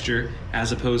skin texture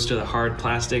as opposed to the hard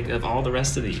plastic of all the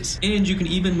rest of these. And you can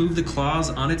even move the claws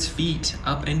on its feet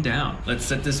up and down. Let's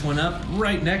set this one up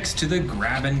right next to the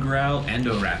Grab and Growl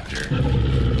Indoraptor.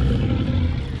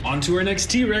 On to our next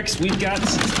T-Rex, we've got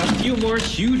a few more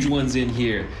huge ones in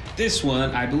here. This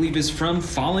one, I believe, is from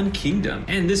Fallen Kingdom.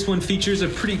 And this one features a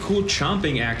pretty cool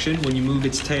chomping action when you move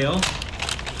its tail.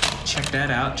 Check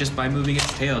that out just by moving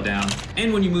its tail down.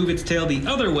 And when you move its tail the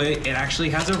other way, it actually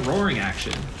has a roaring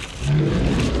action.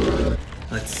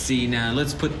 Let's see now,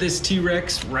 let's put this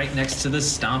T-Rex right next to the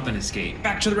Stomp and Escape.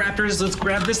 Back to the Raptors, let's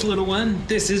grab this little one.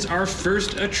 This is our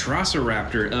first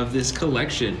Atrociraptor of this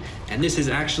collection. And this is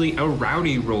actually a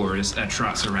Rowdy Roars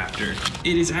Atrociraptor.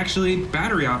 It is actually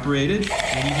battery operated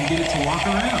and you can get it to walk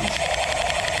around.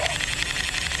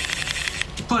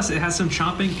 Plus it has some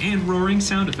chomping and roaring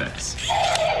sound effects.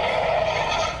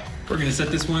 We're gonna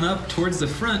set this one up towards the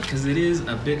front because it is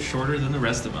a bit shorter than the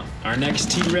rest of them. Our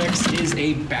next T-Rex is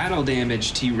a battle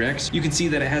damage T-Rex. You can see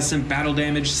that it has some battle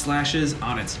damage slashes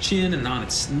on its chin and on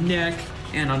its neck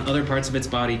and on other parts of its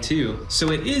body too.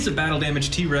 So it is a battle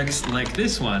damage T-Rex like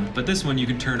this one, but this one you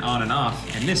can turn on and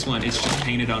off, and this one is just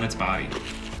painted on its body.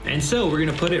 And so we're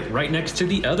gonna put it right next to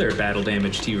the other battle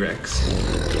damage T-Rex.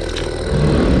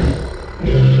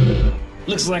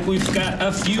 Looks like we've got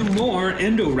a few more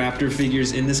Indoraptor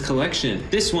figures in this collection.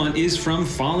 This one is from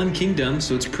Fallen Kingdom,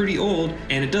 so it's pretty old,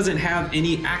 and it doesn't have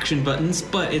any action buttons,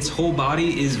 but its whole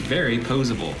body is very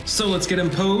posable. So let's get them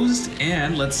posed,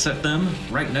 and let's set them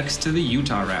right next to the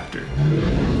Utah Raptor.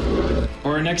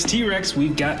 For our our next T-Rex,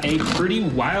 we've got a pretty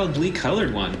wildly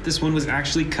colored one. This one was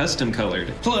actually custom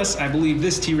colored. Plus, I believe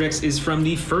this T-Rex is from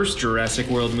the first Jurassic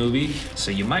World movie, so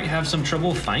you might have some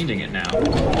trouble finding it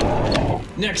now.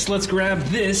 Next, let's grab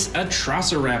this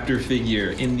Velociraptor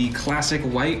figure in the classic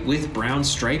white with brown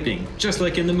striping, just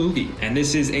like in the movie. And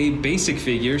this is a basic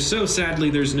figure, so sadly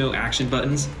there's no action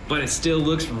buttons, but it still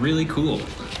looks really cool.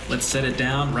 Let's set it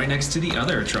down right next to the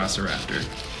other Velociraptor.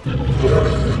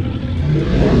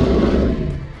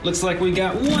 Looks like we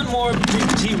got one more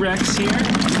big T-Rex here.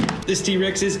 This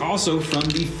T-Rex is also from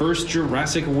the first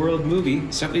Jurassic World movie,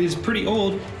 so it is pretty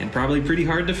old and probably pretty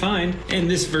hard to find. And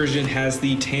this version has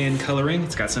the tan coloring.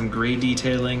 It's got some gray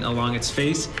detailing along its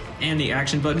face and the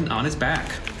action button on its back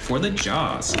for the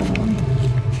jaws.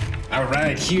 All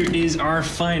right, here is our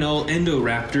final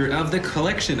Indoraptor of the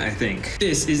collection, I think.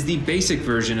 This is the basic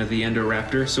version of the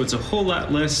Indoraptor, so it's a whole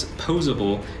lot less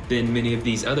posable than many of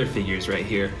these other figures right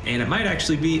here. And it might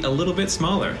actually be a little bit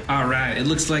smaller. All right, it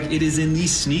looks like it is in the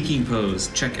sneaking pose.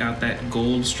 Check out that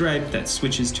gold stripe that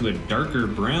switches to a darker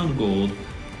brown gold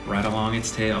right along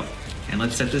its tail. And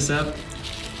let's set this up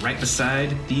right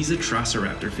beside these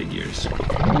Velociraptor figures.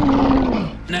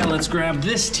 Now let's grab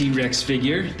this T-Rex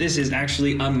figure. This is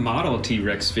actually a model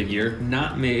T-Rex figure,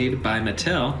 not made by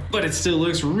Mattel, but it still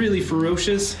looks really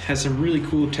ferocious, has some really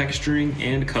cool texturing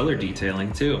and color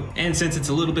detailing too. And since it's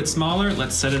a little bit smaller,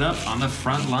 let's set it up on the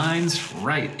front lines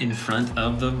right in front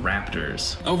of the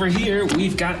Raptors. Over here,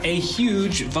 we've got a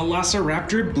huge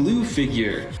Velociraptor blue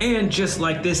figure. And just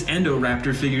like this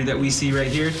Indoraptor figure that we see right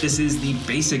here, this is the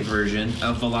basic version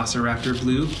of Velociraptor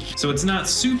blue. So it's not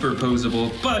super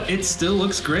posable, but it still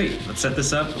looks great. Let's set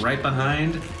this up right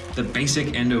behind the basic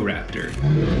Indoraptor.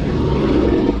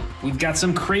 We've got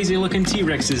some crazy looking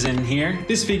T-Rexes in here.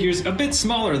 This figure's a bit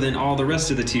smaller than all the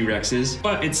rest of the T-Rexes,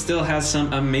 but it still has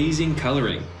some amazing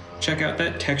coloring. Check out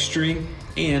that texturing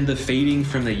and the fading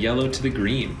from the yellow to the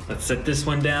green. Let's set this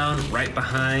one down right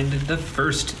behind the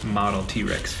first model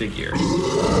T-Rex figure.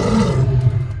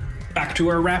 Back to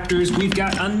our Raptors, we've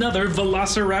got another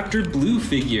Velociraptor blue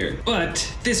figure,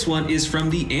 but this one is from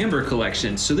the Amber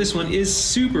collection, so this one is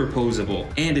super posable,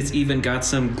 and it's even got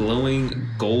some glowing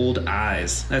gold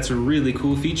eyes. That's a really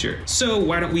cool feature. So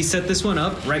why don't we set this one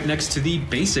up right next to the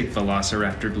basic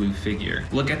Velociraptor blue figure.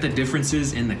 Look at the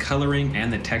differences in the coloring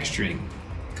and the texturing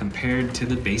compared to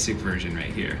the basic version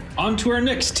right here. On to our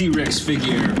next T-Rex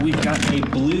figure. We've got a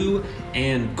blue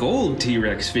and gold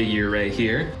T-Rex figure right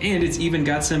here, and it's even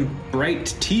got some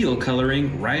bright teal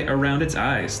coloring right around its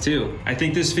eyes too. I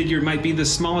think this figure might be the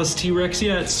smallest T-Rex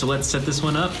yet, so let's set this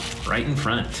one up right in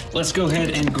front. Let's go ahead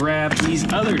and grab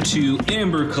these other two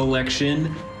Amber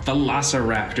collection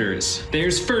Velociraptors.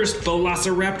 There's first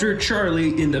Velociraptor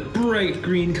Charlie in the bright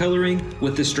green coloring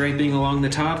with the striping along the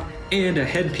top and a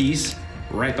headpiece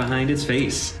right behind its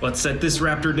face. Let's set this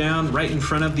raptor down right in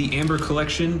front of the Amber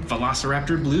collection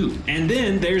Velociraptor blue. And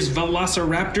then there's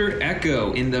Velociraptor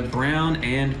Echo in the brown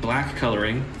and black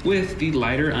coloring with the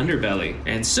lighter underbelly.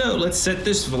 And so let's set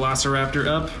this Velociraptor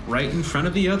up right in front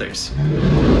of the others.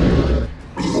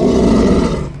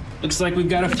 Looks like we've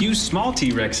got a few small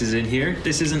T-Rexes in here.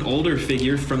 This is an older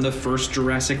figure from the first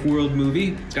Jurassic World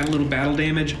movie. It's got a little battle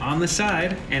damage on the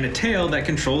side and a tail that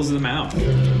controls the mouth.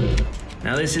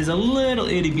 Now this is a little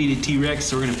itty bitty T-Rex,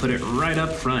 so we're gonna put it right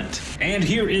up front. And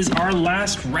here is our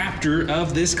last raptor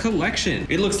of this collection.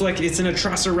 It looks like it's an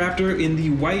Velociraptor in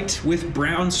the white with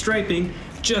brown striping,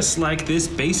 just like this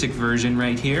basic version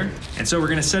right here. And so we're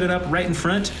gonna set it up right in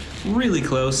front, really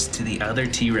close to the other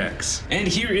T-Rex. And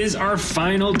here is our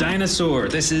final dinosaur.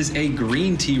 This is a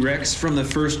green T-Rex from the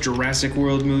first Jurassic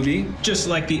World movie. Just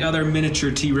like the other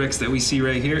miniature T-Rex that we see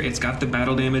right here, it's got the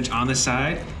battle damage on the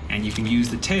side, and you can use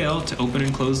the tail to open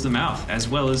and close the mouth, as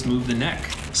well as move the neck.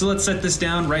 So let's set this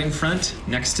down right in front,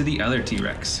 next to the other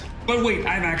T-Rex. But wait,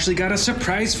 I've actually got a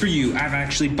surprise for you. I've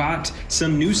actually bought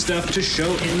some new stuff to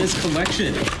show in this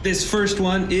collection. This first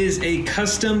one is a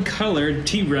custom colored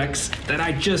T-Rex that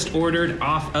I just ordered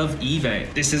off of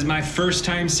eBay. This is my first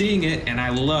time seeing it, and I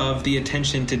love the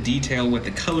attention to detail with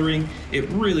the coloring. It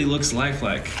really looks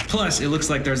lifelike. Plus, it looks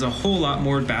like there's a whole lot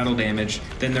more battle damage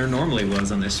than there normally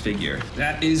was on this figure.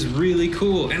 That is really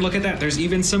cool. And look at that, there's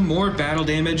even some more battle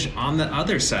damage on the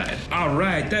other side. All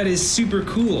right, that is super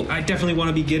cool. I definitely want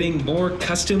to be getting more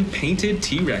custom painted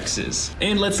T-Rexes.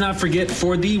 And let's not forget,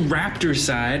 for the Raptor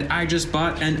side, I just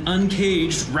bought an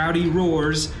uncaged Rowdy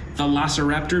Roars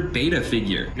Velociraptor beta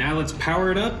figure. Now let's power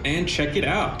it up and check it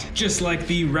out. Just like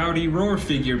the Rowdy Roar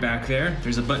figure back there,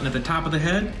 there's a button at the top of the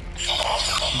head.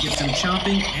 You get some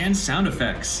chomping and sound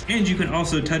effects. And you can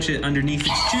also touch it underneath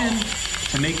its chin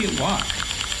to make it walk.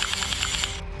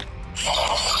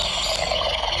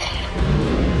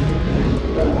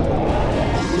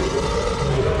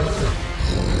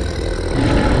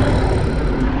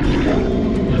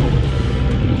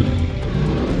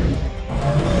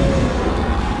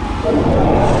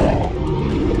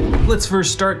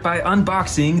 first start by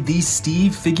unboxing the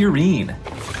Steve figurine.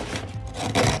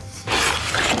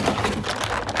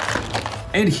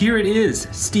 And here it is.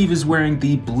 Steve is wearing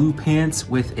the blue pants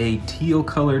with a teal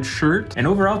colored shirt. And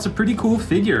overall, it's a pretty cool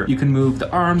figure. You can move the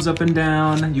arms up and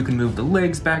down. You can move the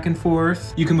legs back and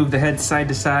forth. You can move the head side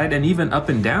to side and even up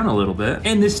and down a little bit.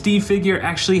 And this Steve figure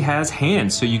actually has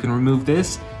hands, so you can remove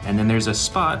this. And then there's a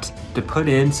spot to put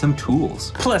in some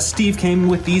tools. Plus, Steve came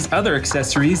with these other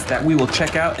accessories that we will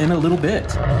check out in a little bit.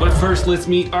 But first, let's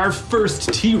meet our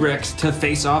first T-Rex to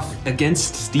face off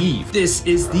against Steve. This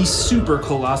is the super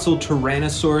colossal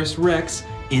Tyrannosaurus Rex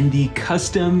in the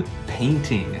custom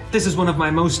painting. This is one of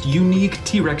my most unique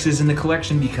T-Rexes in the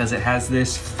collection because it has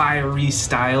this fiery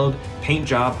styled paint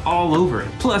job all over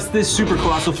it. Plus, this super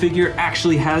colossal figure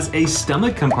actually has a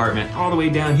stomach compartment all the way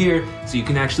down here, so you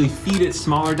can actually feed it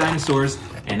smaller dinosaurs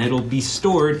and it'll be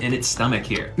stored in its stomach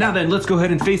here. Now then, let's go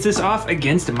ahead and face this off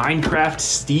against Minecraft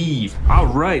Steve. All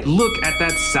right, look at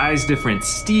that size difference.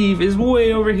 Steve is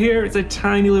way over here. It's a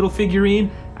tiny little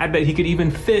figurine. I bet he could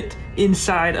even fit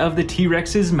inside of the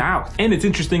T-Rex's mouth. And it's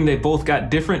interesting, they both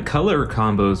got different color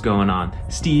combos going on.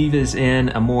 Steve is in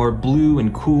a more blue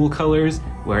and cool colors,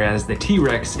 whereas the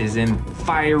T-Rex is in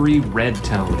fiery red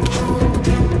tone.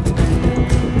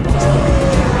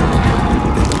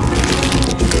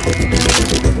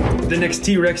 The next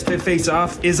T-Rex to face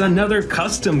off is another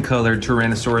custom colored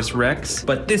Tyrannosaurus Rex,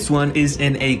 but this one is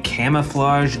in a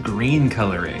camouflage green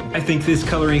coloring. I think this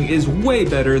coloring is way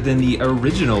better than the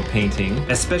original painting,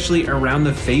 especially around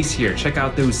the face here. Check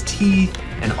out those teeth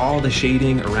and all the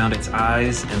shading around its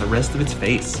eyes and the rest of its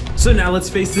face. So now let's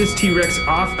face this T-Rex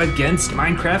off against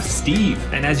Minecraft Steve.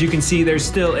 And as you can see, there's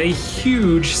still a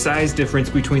huge size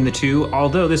difference between the two,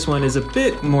 although this one is a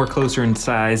bit more closer in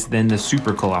size than the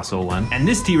super colossal one. And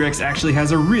this T-Rex actually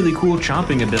has a really cool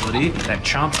chomping ability that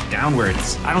chomps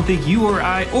downwards. I don't think you or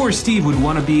I or Steve would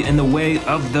want to be in the way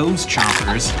of those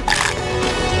chompers.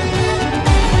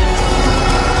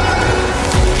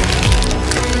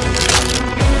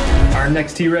 Our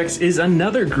next T-Rex is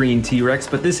another green T-Rex,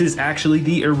 but this is actually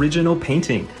the original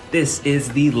painting. This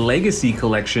is the Legacy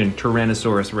Collection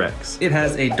Tyrannosaurus Rex. It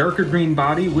has a darker green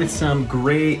body with some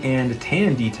gray and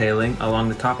tan detailing along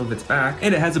the top of its back,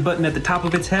 and it has a button at the top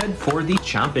of its head for the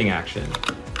chomping action.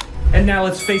 And now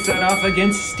let's face that off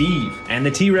against Steve. And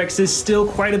the T-Rex is still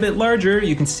quite a bit larger.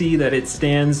 You can see that it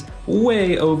stands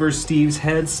way over Steve's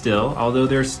head still, although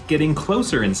they're getting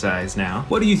closer in size now.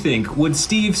 What do you think? Would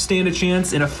Steve stand a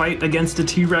chance in a fight against a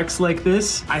T-Rex like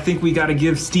this? I think we gotta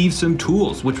give Steve some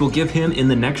tools, which we'll give him in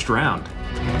the next round.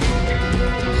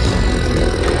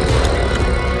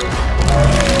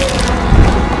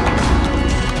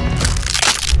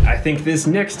 I think this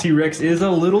next T-Rex is a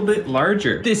little bit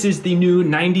larger. This is the new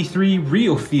 93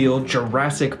 Real Feel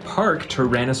Jurassic Park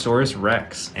Tyrannosaurus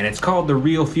Rex. And it's called the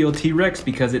Real Feel T-Rex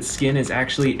because its skin is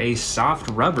actually a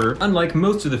soft rubber, unlike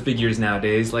most of the figures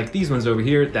nowadays, like these ones over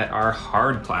here that are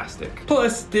hard plastic.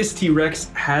 Plus, this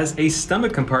T-Rex has a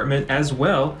stomach compartment as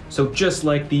well, so just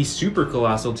like the super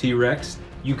colossal T-Rex,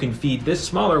 you can feed this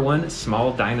smaller one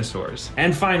small dinosaurs.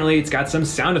 And finally, it's got some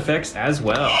sound effects as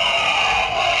well.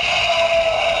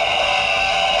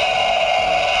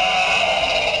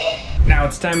 Now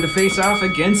it's time to face off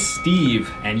against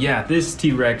Steve. And yeah, this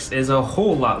T-Rex is a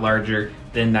whole lot larger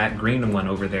than that green one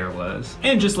over there was.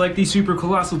 And just like the super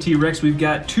colossal T-Rex, we've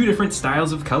got two different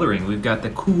styles of coloring. We've got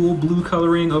the cool blue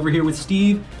coloring over here with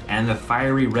Steve and the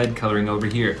fiery red coloring over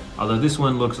here. Although this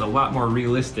one looks a lot more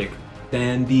realistic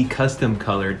than the custom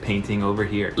colored painting over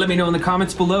here. Let me know in the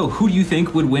comments below, who do you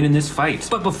think would win in this fight?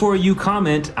 But before you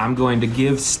comment, I'm going to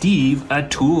give Steve a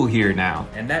tool here now.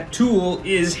 And that tool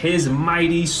is his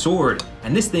mighty sword.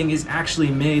 And this thing is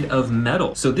actually made of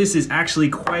metal. So this is actually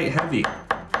quite heavy.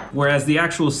 Whereas the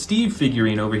actual Steve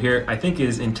figurine over here, I think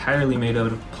is entirely made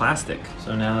out of plastic.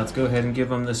 So now let's go ahead and give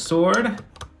him the sword.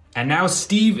 And now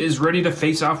Steve is ready to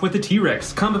face off with the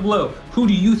T-Rex. Comment below, who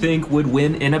do you think would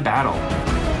win in a battle?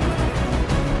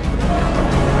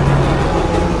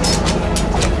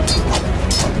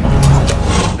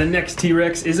 The next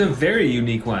T-Rex is a very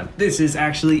unique one. This is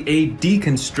actually a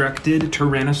deconstructed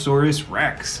Tyrannosaurus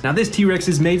Rex. Now this T-Rex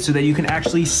is made so that you can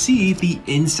actually see the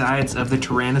insides of the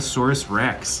Tyrannosaurus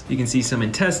Rex. You can see some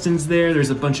intestines there,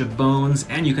 there's a bunch of bones,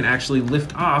 and you can actually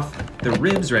lift off the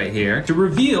ribs right here to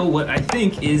reveal what I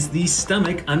think is the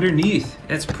stomach underneath.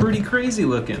 That's pretty crazy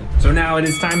looking. So now it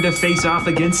is time to face off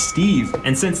against Steve.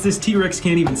 And since this T-Rex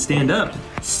can't even stand up,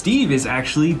 Steve is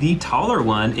actually the taller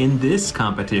one in this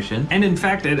competition. And in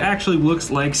fact, it actually looks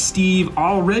like Steve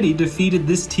already defeated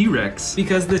this T-Rex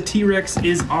because the T-Rex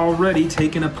is already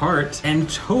taken apart and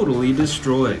totally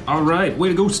destroyed. All right, way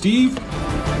to go, Steve.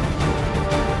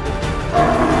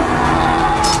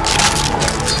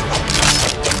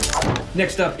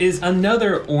 Next up is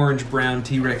another orange-brown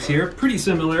T-Rex here, pretty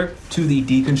similar to the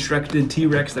deconstructed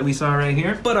T-Rex that we saw right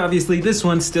here. But obviously this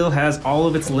one still has all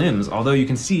of its limbs, although you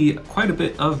can see quite a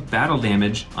bit of battle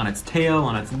damage on its tail,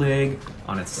 on its leg,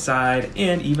 on its side,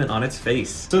 and even on its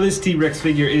face. So this T-Rex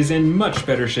figure is in much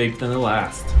better shape than the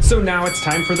last. So now it's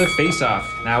time for the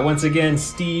face-off. Now once again,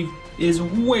 Steve is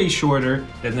way shorter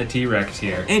than the T-Rex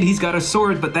here. And he's got a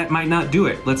sword, but that might not do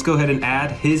it. Let's go ahead and add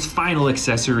his final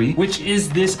accessory, which is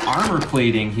this armor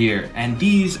plating here. And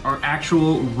these are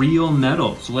actual real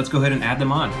metal. So let's go ahead and add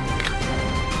them on.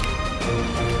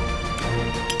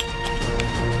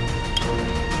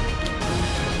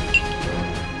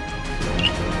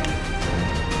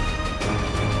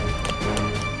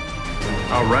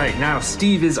 All right, now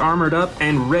Steve is armored up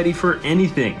and ready for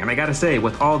anything. And I gotta say,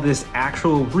 with all this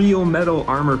actual real metal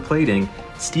armor plating,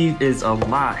 Steve is a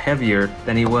lot heavier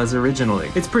than he was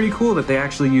originally. It's pretty cool that they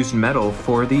actually used metal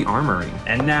for the armoring.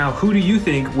 And now, who do you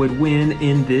think would win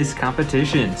in this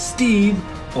competition? Steve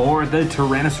or the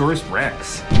Tyrannosaurus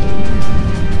Rex?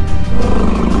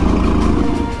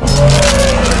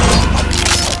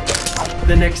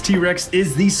 The next T-Rex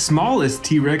is the smallest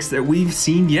T-Rex that we've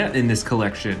seen yet in this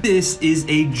collection. This is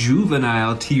a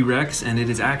juvenile T-Rex, and it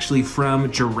is actually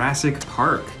from Jurassic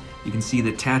Park. You can see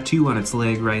the tattoo on its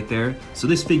leg right there. So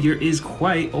this figure is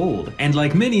quite old. And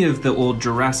like many of the old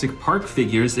Jurassic Park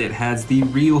figures, it has the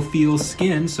real feel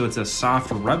skin, so it's a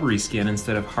soft rubbery skin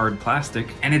instead of hard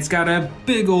plastic. And it's got a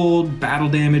big old battle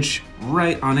damage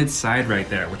right on its side right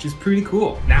there, which is pretty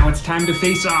cool. Now it's time to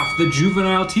face off the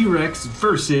juvenile T-Rex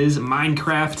versus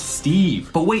Minecraft Steve.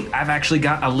 But wait, I've actually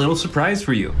got a little surprise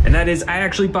for you. And that is, I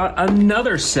actually bought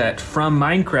another set from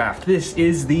Minecraft. This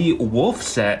is the wolf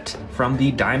set from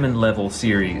the Diamond Level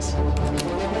series.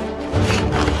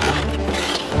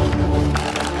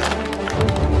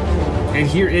 And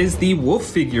here is the wolf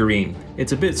figurine.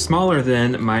 It's a bit smaller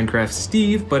than Minecraft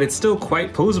Steve, but it's still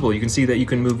quite posable. You can see that you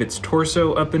can move its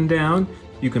torso up and down,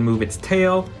 you can move its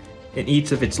tail, and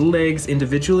each of its legs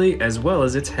individually, as well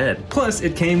as its head. Plus,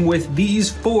 it came with these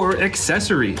 4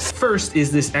 accessories. First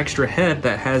is this extra head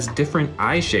that has different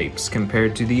eye shapes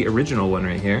compared to the original one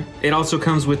right here. It also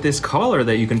comes with this collar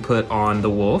that you can put on the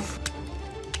wolf,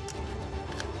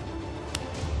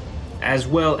 as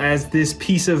well as this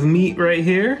piece of meat right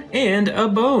here, and a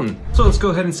bone. So let's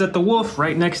go ahead and set the wolf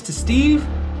right next to Steve,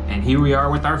 and here we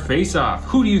are with our face-off.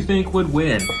 Who do you think would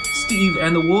win? Steve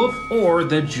and the wolf, or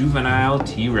the juvenile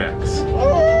T-Rex?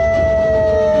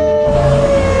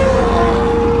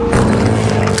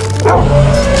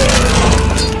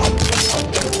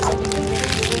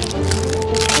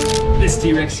 This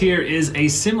T-Rex here is a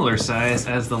similar size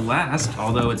as the last,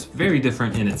 although it's very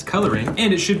different in its coloring.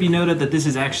 And it should be noted that this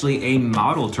is actually a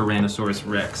model Tyrannosaurus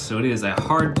Rex. So it is a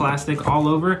hard plastic all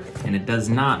over, and it does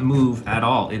not move at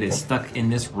all. It is stuck in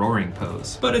this roaring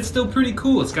pose. But it's still pretty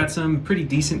cool. It's got some pretty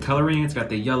decent coloring. It's got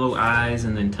the yellow eyes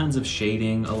and then tons of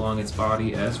shading along its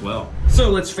body as well. So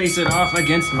let's face it off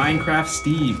against Minecraft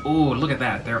Steve. Oh, look at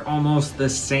that. They're almost the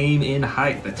same in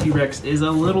height. The T-Rex is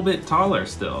a little bit taller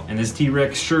still. And this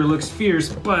T-Rex sure looks fierce,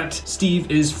 but Steve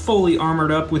is fully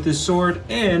armored up with his sword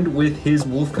and with his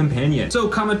wolf companion. So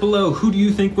comment below, who do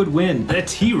you think would win, the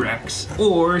T-Rex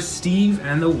or Steve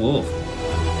and the wolf?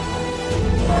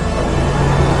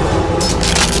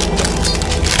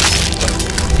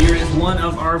 Here is one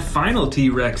of our final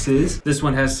T-Rexes. This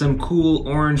one has some cool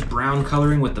orange-brown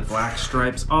coloring with the black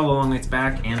stripes all along its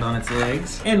back and on its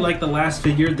legs. And like the last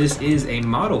figure, this is a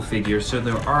model figure, so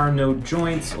there are no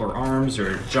joints or arms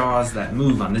or jaws that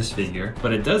move on this figure,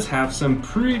 but it does have some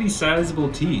pretty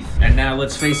sizable teeth. And now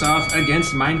let's face off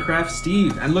against Minecraft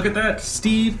Steve. And look at that,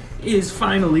 Steve is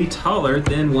finally taller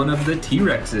than one of the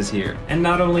T-Rexes here. And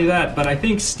not only that, but I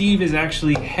think Steve is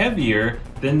actually heavier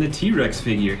than the T-Rex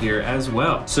figure here as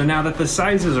well. So now that the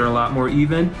sizes are a lot more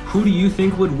even, who do you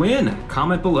think would win?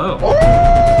 Comment below.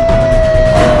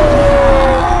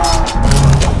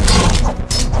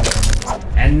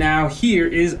 And now here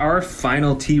is our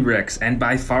final T-Rex, and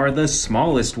by far the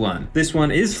smallest one. This one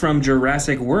is from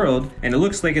Jurassic World, and it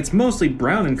looks like it's mostly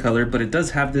brown in color, but it does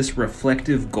have this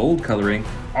reflective gold coloring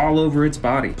all over its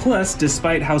body. Plus,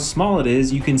 despite how small it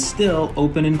is, you can still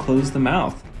open and close the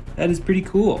mouth. That is pretty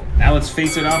cool. Now let's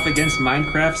face it off against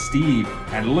Minecraft Steve,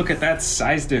 and look at that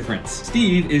size difference.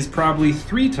 Steve is probably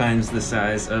 3 times the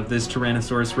size of this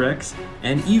Tyrannosaurus Rex,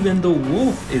 and even the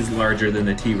wolf is larger than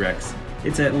the T-Rex.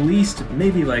 It's at least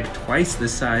maybe like twice the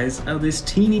size of this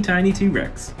teeny tiny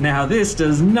T-Rex. Now this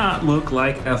does not look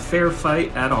like a fair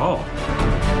fight at all.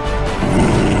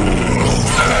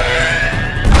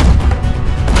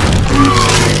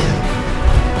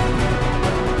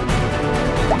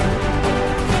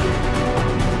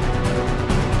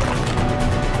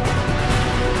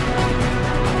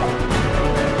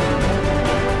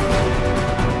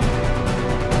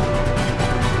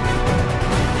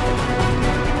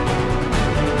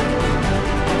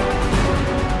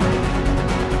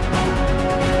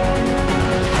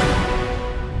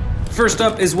 First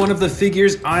up is one of the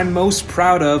figures I'm most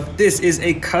proud of. This is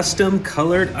a custom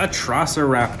colored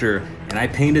Velociraptor, and I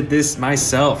painted this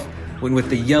myself. Went with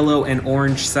the yellow and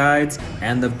orange sides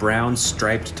and the brown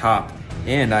striped top.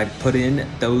 And I put in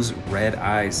those red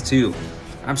eyes too.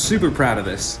 I'm super proud of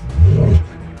this.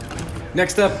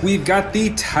 Next up, we've got the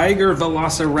Tiger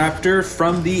Velociraptor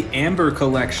from the Amber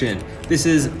collection. This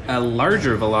is a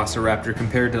larger Velociraptor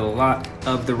compared to a lot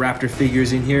of the Raptor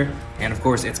figures in here. And of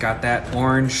course, it's got that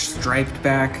orange striped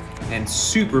back and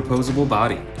super posable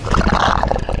body.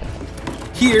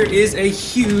 Here is a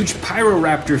huge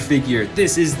Pyroraptor figure.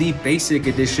 This is the basic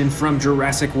edition from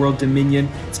Jurassic World Dominion.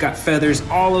 It's got feathers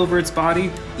all over its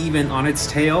body, even on its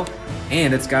tail,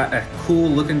 and it's got a cool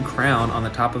looking crown on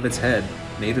the top of its head,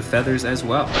 made of feathers as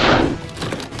well.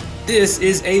 This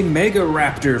is a Mega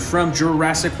Raptor from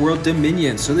Jurassic World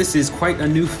Dominion, so this is quite a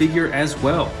new figure as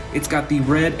well. It's got the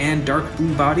red and dark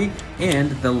blue body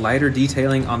and the lighter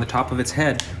detailing on the top of its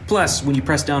head. Plus, when you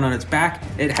press down on its back,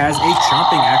 it has a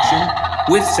chomping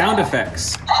action with sound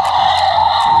effects.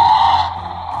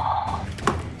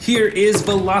 Here is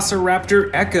Velociraptor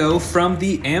Echo from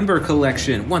the Amber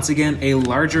collection. Once again, a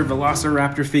larger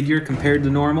Velociraptor figure compared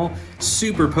to normal,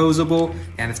 super posable,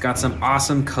 and it's got some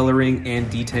awesome coloring and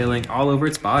detailing all over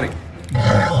its body.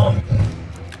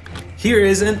 Here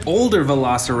is an older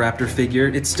Velociraptor figure.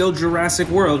 It's still Jurassic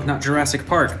World, not Jurassic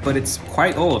Park, but it's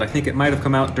quite old. I think it might have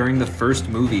come out during the first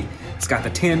movie. It's got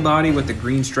the tan body with the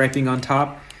green striping on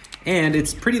top, and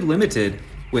it's pretty limited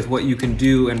with what you can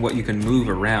do and what you can move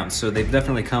around, so they've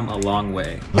definitely come a long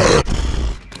way.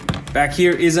 Back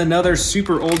here is another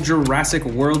super old Jurassic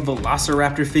World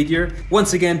Velociraptor figure.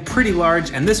 Once again, pretty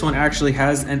large, and this one actually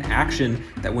has an action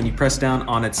that when you press down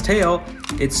on its tail,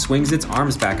 it swings its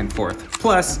arms back and forth.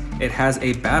 Plus, it has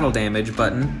a battle damage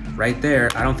button right there.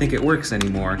 I don't think it works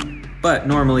anymore, but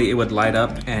normally it would light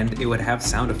up and it would have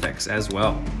sound effects as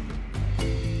well.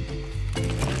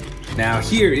 Now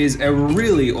here is a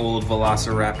really old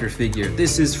Velociraptor figure.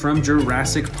 This is from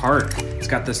Jurassic Park. It's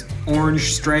got this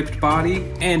orange striped body,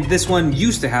 and this one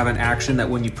used to have an action that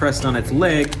when you pressed on its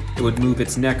leg, it would move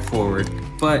its neck forward,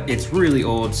 but it's really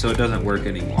old, so it doesn't work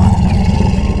anymore.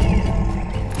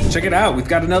 Check it out, we've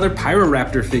got another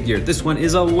Pyroraptor figure. This one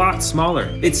is a lot smaller.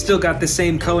 It's still got the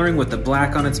same coloring with the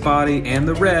black on its body and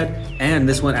the red, and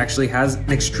this one actually has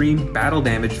an extreme battle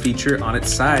damage feature on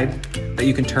its side that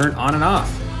you can turn on and off.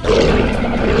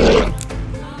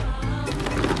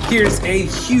 Here's a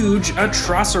huge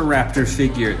Atrociraptor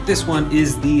figure. This one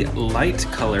is the light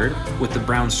colored with the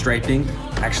brown striping,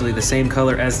 actually the same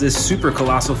color as this super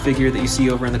colossal figure that you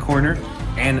see over in the corner.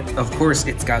 And of course,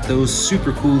 it's got those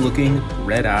super cool looking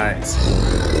red eyes.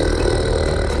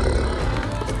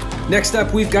 Next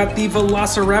up, we've got the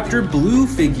Velociraptor Blue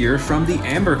figure from the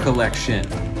Amber collection.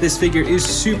 This figure is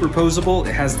super posable.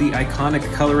 It has the iconic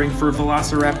coloring for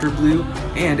Velociraptor Blue,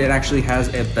 and it actually has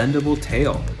a bendable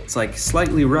tail. It's like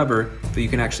slightly rubber, but you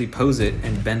can actually pose it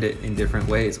and bend it in different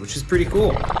ways, which is pretty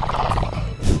cool.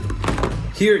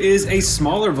 Here is a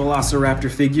smaller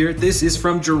Velociraptor figure. This is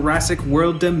from Jurassic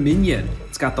World Dominion.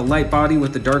 It's got the light body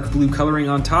with the dark blue coloring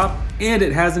on top, and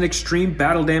it has an extreme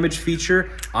battle damage feature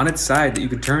on its side that you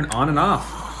can turn on and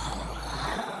off.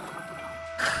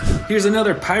 Here's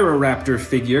another Pyroraptor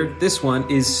figure. This one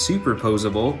is super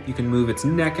posable. You can move its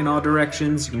neck in all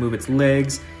directions, you can move its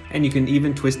legs, and you can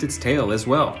even twist its tail as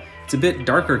well. It's a bit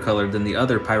darker colored than the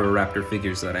other Pyroraptor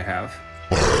figures that I have.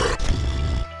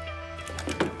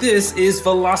 This is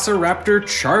Velociraptor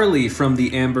Charlie from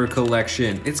the Amber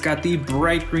collection. It's got the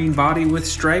bright green body with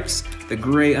stripes, the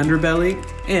gray underbelly,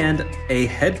 and a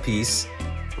headpiece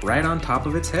right on top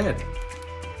of its head.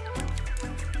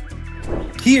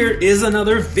 Here is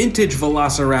another vintage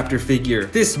Velociraptor figure.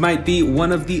 This might be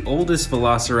one of the oldest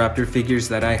Velociraptor figures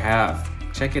that I have.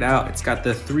 Check it out, it's got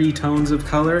the 3 tones of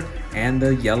color and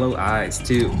the yellow eyes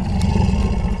too.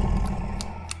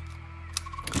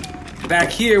 Back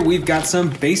here, we've got some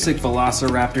basic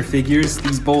Velociraptor figures.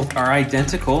 These both are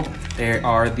identical. They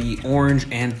are the orange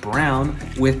and brown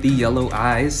with the yellow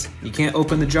eyes. You can't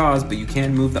open the jaws, but you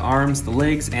can move the arms, the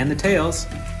legs, and the tails.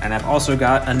 And I've also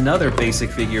got another basic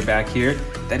figure back here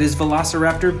that is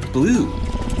Velociraptor Blue.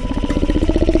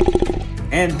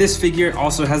 And this figure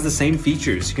also has the same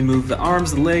features. You can move the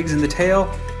arms, the legs, and the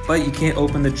tail, but you can't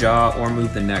open the jaw or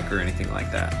move the neck or anything like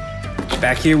that.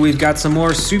 Back here, we've got some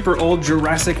more super old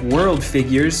Jurassic World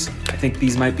figures. I think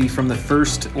these might be from the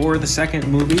first or the second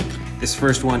movie. This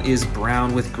first one is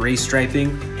brown with gray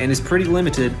striping and is pretty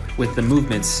limited with the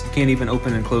movements. You can't even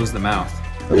open and close the mouth.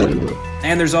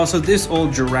 And there's also this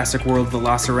old Jurassic World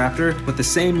Velociraptor with the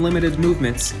same limited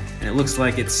movements, and it looks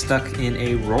like it's stuck in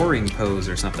a roaring pose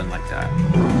or something like that.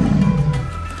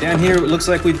 Down here, it looks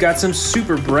like we've got some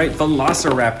super bright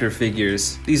Velociraptor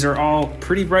figures. These are all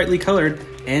pretty brightly colored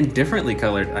and differently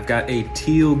colored. I've got a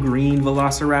teal green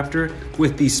Velociraptor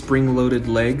with these spring-loaded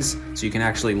legs, so you can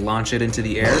actually launch it into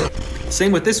the air.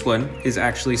 Same with this one, is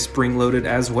actually spring-loaded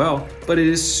as well, but it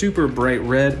is super bright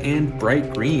red and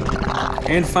bright green.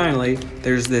 And finally,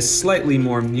 there's this slightly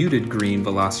more muted green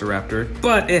Velociraptor,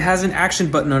 but it has an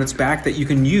action button on its back that you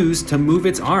can use to move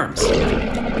its arms.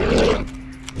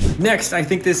 Next, I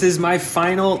think this is my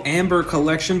final Amber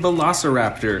Collection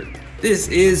Velociraptor. This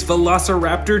is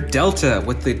Velociraptor Delta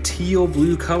with the teal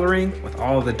blue coloring with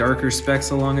all the darker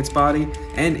specks along its body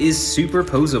and is super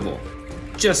posable,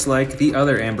 just like the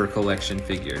other Amber Collection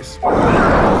figures.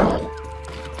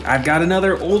 I've got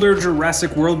another older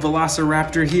Jurassic World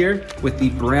Velociraptor here with the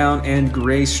brown and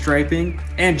gray striping,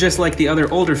 and just like the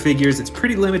other older figures, it's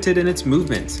pretty limited in its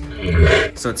movement,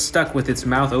 so it's stuck with its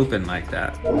mouth open like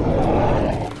that.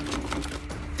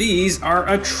 These are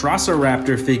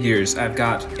Atrociraptor figures. I've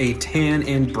got a tan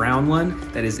and brown one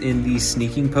that is in the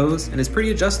sneaking pose and is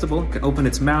pretty adjustable. It can open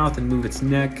its mouth and move its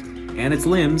neck and its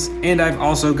limbs. And I've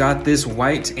also got this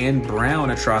white and brown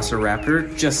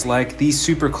Atrociraptor, just like the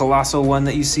super colossal one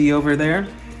that you see over there.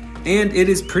 And it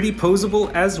is pretty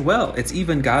posable as well. It's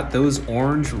even got those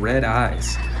orange-red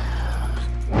eyes.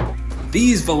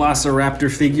 These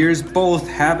Velociraptor figures both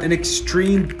have an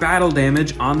extreme battle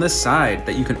damage on the side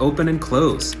that you can open and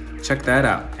close. Check that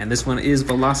out. And this one is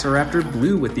Velociraptor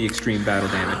Blue with the extreme battle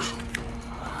damage.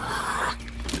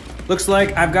 Looks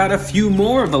like I've got a few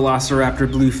more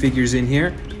Velociraptor Blue figures in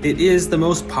here. It is the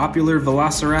most popular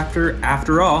Velociraptor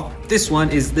after all. This one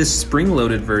is this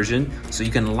spring-loaded version, so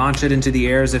you can launch it into the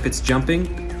air as if it's jumping.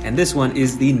 And this one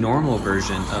is the normal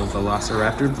version of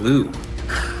Velociraptor Blue.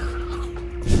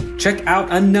 Check out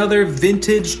another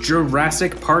vintage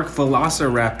Jurassic Park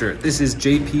Velociraptor. This is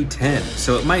JP10,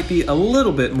 so it might be a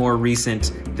little bit more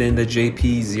recent than the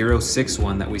JP06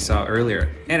 one that we saw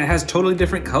earlier. And it has totally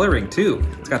different coloring too.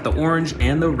 It's got the orange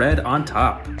and the red on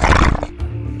top.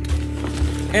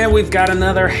 And we've got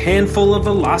another handful of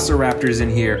Velociraptors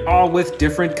in here, all with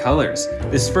different colors.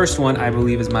 This first one, I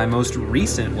believe, is my most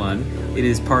recent one. It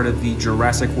is part of the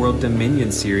Jurassic World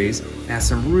Dominion series. It has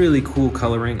some really cool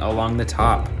coloring along the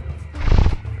top.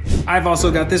 I've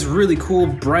also got this really cool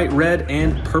bright red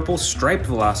and purple striped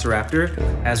Velociraptor,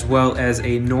 as well as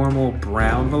a normal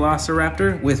brown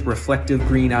Velociraptor with reflective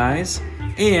green eyes,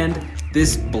 and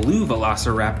this blue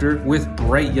Velociraptor with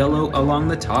bright yellow along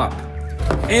the top.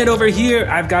 And over here,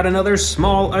 I've got another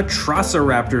small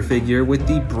Atrociraptor figure with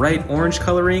the bright orange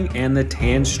coloring and the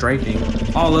tan striping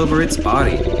all over its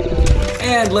body.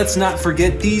 And let's not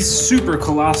forget these super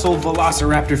colossal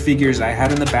Velociraptor figures I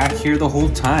had in the back here the whole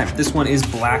time. This one is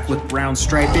black with brown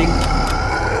striping,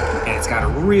 and it's got a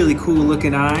really cool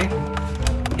looking eye.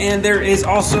 And there is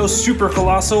also super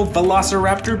colossal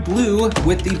Velociraptor Blue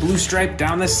with the blue stripe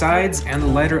down the sides and the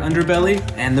lighter underbelly,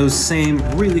 and those same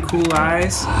really cool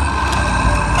eyes.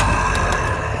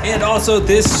 And also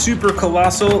this super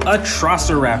colossal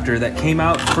Atrociraptor that came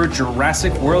out for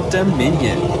Jurassic World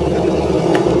Dominion.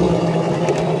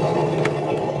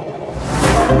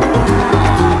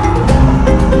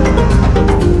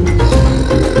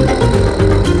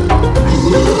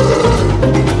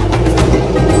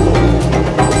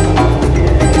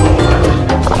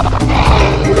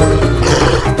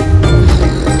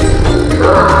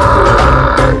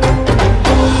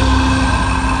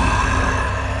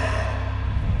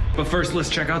 First, let's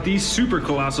check out these super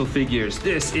colossal figures.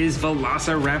 This is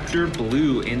Velociraptor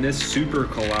Blue in this super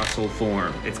colossal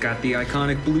form. It's got the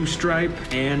iconic blue stripe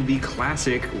and the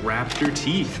classic raptor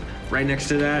teeth. Right next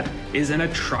to that is an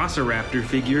Atrociraptor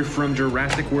figure from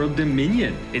Jurassic World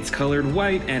Dominion. It's colored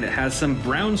white and it has some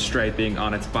brown striping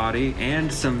on its body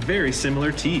and some very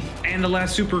similar teeth. And the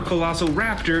last super colossal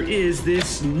raptor is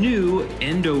this new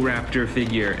Indoraptor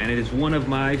figure, and it is one of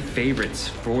my favorites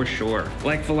for sure.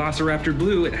 Like Velociraptor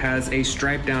Blue, it has a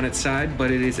stripe down its side,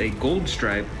 but it is a gold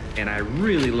stripe, and I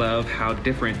really love how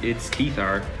different its teeth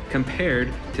are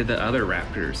compared to the other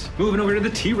raptors. Moving over to the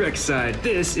T-Rex side,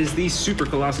 this is the super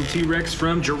colossal T-Rex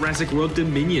from Jurassic World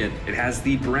Dominion. It has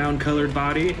the brown colored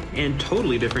body and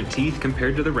totally different teeth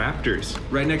compared to the raptors.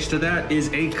 Right next to that is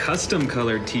a custom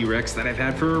colored T-Rex that I've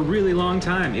had for a really long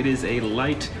time. It is a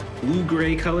light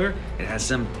blue-gray color. It has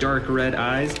some dark red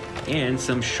eyes and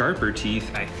some sharper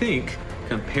teeth, I think,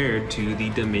 compared to the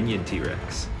Dominion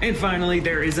T-Rex. And finally,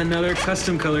 there is another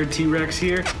custom colored T-Rex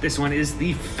here. This one is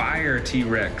the Fire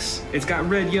T-Rex. It's got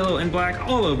red, yellow, and black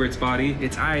all over its body.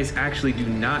 Its eyes actually do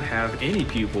not have any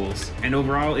pupils, and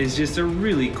overall is just a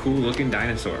really cool looking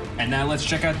dinosaur. And now let's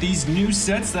check out these new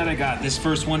sets that I got. This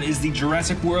first one is the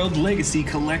Jurassic World Legacy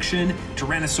Collection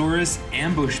Tyrannosaurus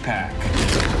Ambush Pack.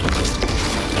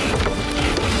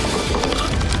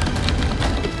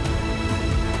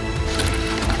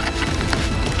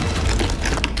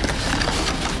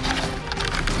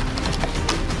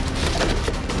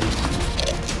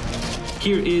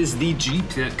 Here is the Jeep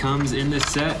that comes in this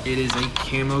set. It is a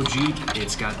camo Jeep.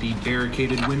 It's got the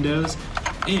barricaded windows,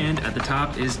 and at the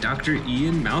top is Dr.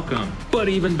 Ian Malcolm. But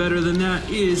even better than that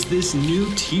is this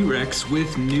new T-Rex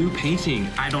with new painting.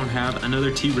 I don't have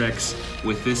another T-Rex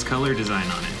with this color design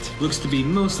on it. Looks to be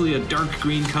mostly a dark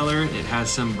green color. It has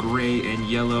some gray and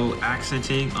yellow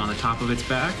accenting on the top of its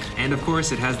back. And of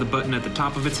course, it has the button at the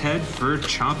top of its head for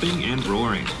chomping and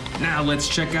roaring. Now let's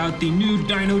check out the new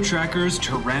Dino Trackers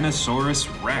Tyrannosaurus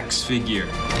Rex figure.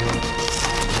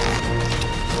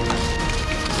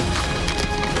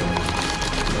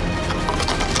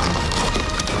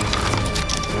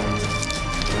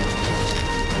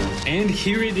 And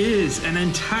here it is, an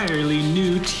entirely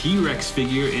new T-Rex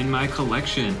figure in my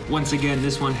collection. Once again,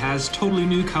 this one has totally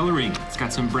new coloring. It's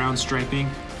got some brown striping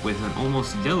with an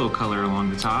almost yellow color along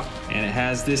the top. And it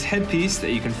has this headpiece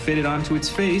that you can fit it onto its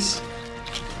face.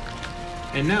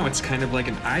 And now it's kind of like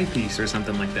an eyepiece or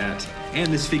something like that.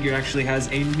 And this figure actually has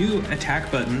a new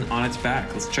attack button on its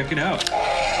back. Let's check it out.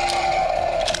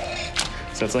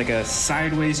 So it's like a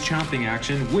sideways chomping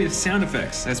action with sound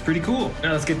effects. That's pretty cool.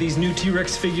 Now let's get these new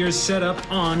T-Rex figures set up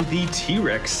on the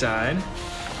T-Rex side.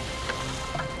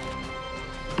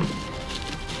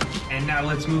 And now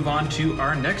let's move on to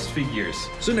our next figures.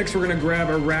 So next we're gonna grab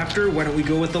a raptor. Why don't we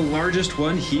go with the largest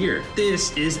one here?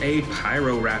 This is a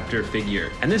Pyroraptor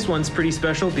figure. And this one's pretty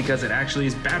special because it actually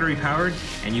is battery powered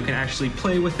and you can actually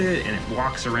play with it and it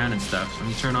walks around and stuff. So let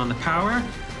me turn on the power.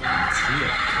 Let's see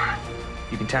it.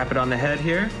 You can tap it on the head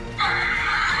here,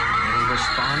 and it'll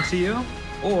respond to you,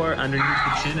 or underneath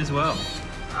the chin as well.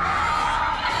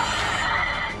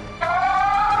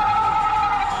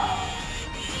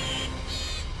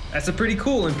 That's a pretty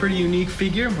cool and pretty unique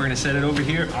figure. We're gonna set it over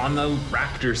here on the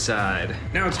Raptor side.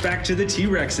 Now it's back to the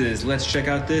T-Rexes. Let's check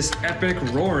out this epic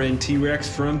roaring T-Rex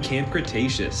from Camp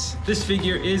Cretaceous. This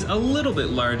figure is a little bit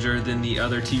larger than the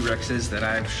other T-Rexes that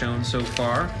I've shown so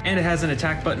far, and it has an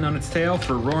attack button on its tail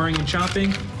for roaring and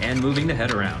chomping and moving the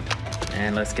head around.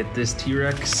 And let's get this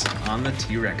T-Rex on the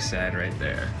T-Rex side right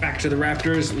there. Back to the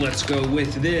Raptors, let's go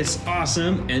with this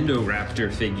awesome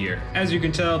Indoraptor figure. As you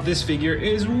can tell, this figure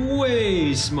is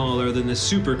way smaller than the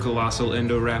super colossal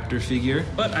Indoraptor figure,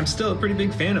 but I'm still a pretty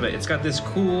big fan of it. It's got this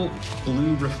cool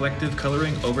blue reflective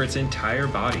coloring over its entire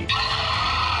body.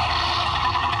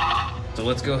 So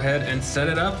let's go ahead and set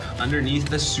it up underneath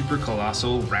the super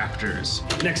colossal Raptors.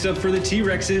 Next up for the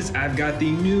T-Rexes, I've got the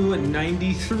new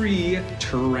 93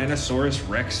 Tyrannosaurus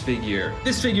Rex figure.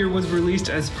 This figure was released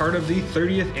as part of the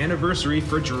 30th anniversary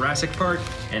for Jurassic Park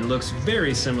and looks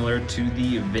very similar to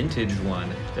the vintage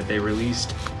one that they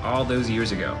released all those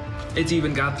years ago. It's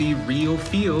even got the real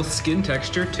feel skin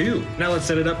texture too. Now let's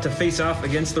set it up to face off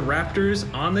against the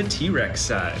Raptors on the T-Rex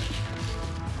side.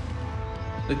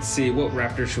 Let's see, what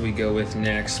raptor should we go with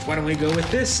next? Why don't we go with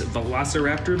this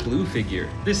Velociraptor blue figure?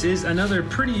 This is another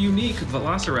pretty unique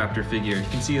Velociraptor figure. You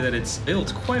can see that it's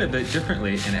built quite a bit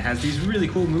differently and it has these really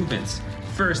cool movements.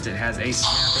 First, it has a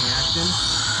snapping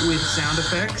action with sound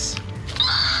effects.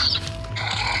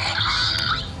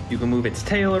 You can move its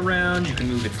tail around, you can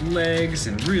move its legs,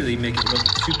 and really make it look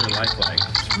super lifelike.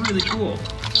 It's really cool.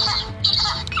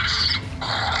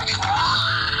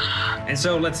 And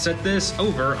so let's set this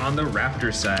over on the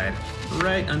Raptor side,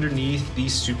 right underneath the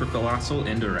super colossal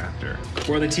Indoraptor.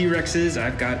 For the T-Rexes,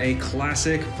 I've got a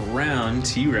classic brown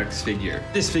T-Rex figure.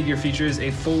 This figure features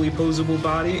a fully posable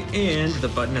body and the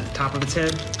button at the top of its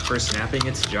head for snapping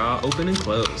its jaw open and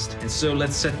closed. And so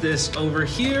let's set this over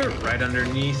here, right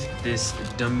underneath this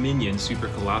Dominion super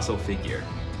colossal figure.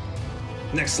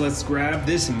 Next, let's grab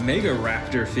this Mega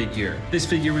Raptor figure. This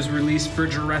figure was released for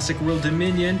Jurassic World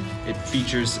Dominion. It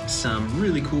features some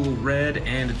really cool red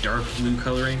and dark blue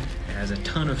coloring. It has a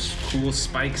ton of cool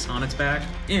spikes on its back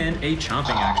and a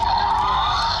chomping action.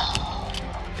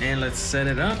 And let's set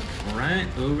it up right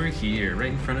over here,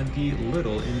 right in front of the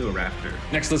little Indoraptor.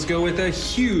 Next, let's go with a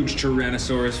huge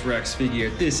Tyrannosaurus Rex figure.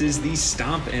 This is the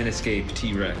Stomp and Escape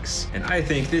T-Rex. And I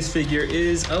think this figure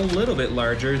is a little bit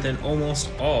larger than almost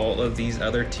all of these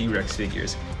other T-Rex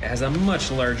figures. It has a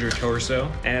much larger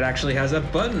torso, and it actually has a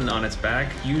button on its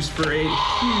back used for a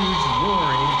huge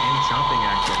roaring and chomping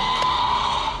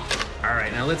action. All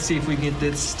right, now let's see if we can get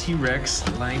this T-Rex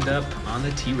lined up on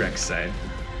the T-Rex side.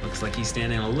 Looks like he's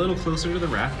standing a little closer to the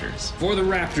Raptors. For the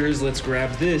Raptors, let's grab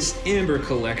this Amber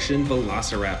Collection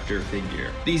Velociraptor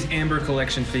figure. These Amber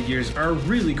Collection figures are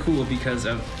really cool because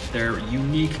of their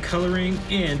unique coloring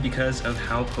and because of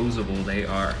how posable they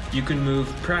are. You can move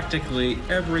practically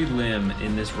every limb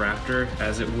in this Raptor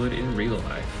as it would in real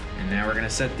life. And now we're gonna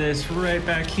set this right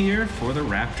back here for the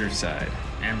Raptor side.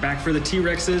 And back for the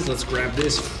T-Rexes, let's grab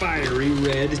this fiery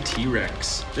red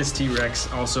T-Rex. This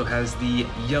T-Rex also has the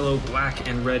yellow, black,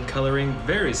 and red coloring,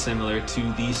 very similar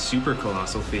to the Super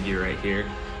Colossal figure right here,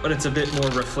 but it's a bit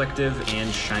more reflective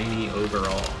and shiny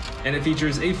overall. And it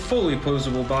features a fully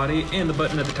posable body and the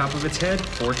button at the top of its head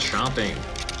for chomping.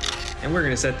 And we're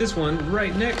gonna set this one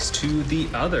right next to the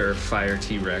other Fire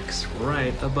T-Rex,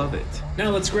 right above it. Now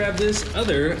let's grab this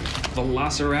other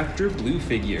Velociraptor blue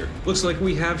figure. Looks like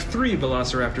we have 3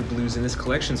 Velociraptor blues in this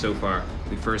collection so far.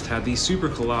 We first had the Super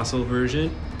Colossal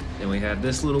version, then we had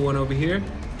this little one over here,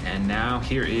 and now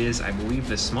here is, I believe,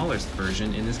 the smallest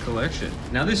version in this collection.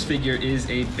 Now this figure is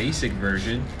a basic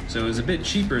version, so it's a bit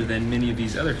cheaper than many of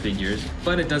these other figures,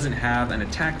 but it doesn't have an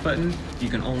attack button. You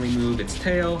can only move its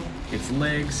tail, its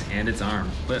legs, and its arm.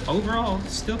 But overall,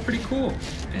 still pretty cool.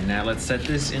 And now let's set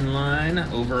this in line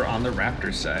over on the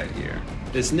Raptor side here.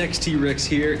 This next T-Rex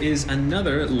here is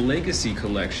another Legacy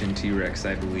Collection T-Rex,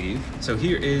 I believe. So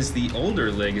here is the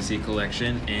older Legacy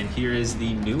Collection, and here is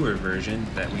the newer version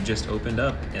that we just opened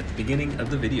up at the beginning of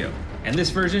the video. And this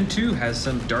version too has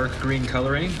some dark green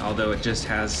coloring, although it just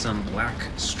has some black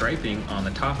striping on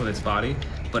the top of its body,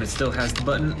 but it still has the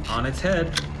button on its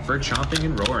head for chomping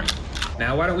and roaring.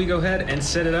 Now why don't we go ahead and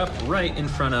set it up right in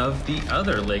front of the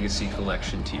other Legacy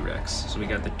Collection T-Rex. So we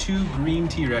got the 2 green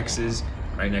T-Rexes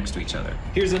right next to each other.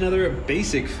 Here's another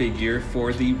basic figure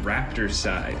for the Raptor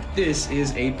side. This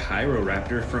is a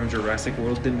Pyroraptor from Jurassic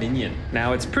World Dominion.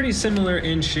 Now it's pretty similar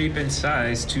in shape and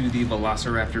size to the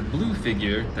Velociraptor blue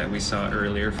figure that we saw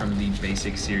earlier from the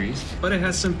basic series, but it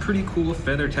has some pretty cool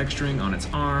feather texturing on its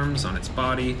arms, on its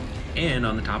body, and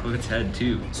on the top of its head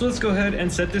too. So let's go ahead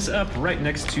and set this up right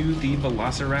next to the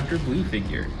Velociraptor blue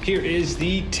figure. Here is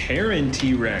the Terran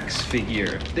T-Rex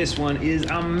figure. This one is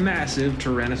a massive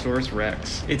Tyrannosaurus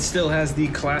Rex. It still has the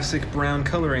classic brown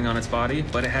coloring on its body,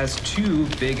 but it has 2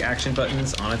 big action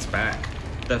buttons on its back.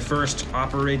 The first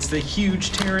operates the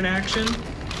huge Terran action.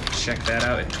 Check that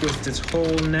out, it twists its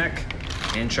whole neck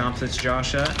and chomps its jaw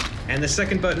shut. And the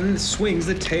second button swings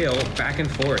the tail back and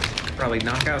forth. Could probably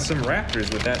knock out some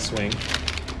Raptors with that swing.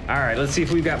 All right, let's see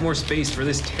if we've got more space for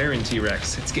this Terran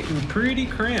T-Rex. It's getting pretty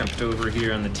cramped over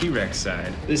here on the T-Rex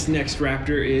side. This next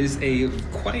Raptor is a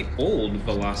quite old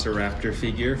Velociraptor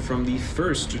figure from the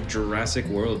first Jurassic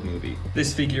World movie.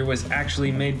 This figure was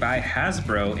actually made by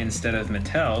Hasbro instead of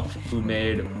Mattel, who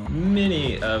made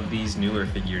many of these newer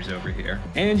figures over here.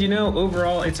 And you know,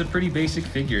 overall, it's a pretty basic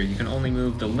figure. You can only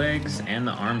move the legs and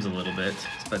the arms a little bit,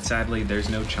 but sadly, there's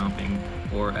no chomping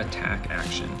or attack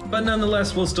action. But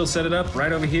nonetheless, we'll still set it up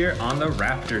right over here on the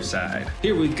Raptor side.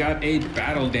 Here we've got a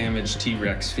battle damage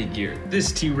T-Rex figure.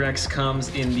 This T-Rex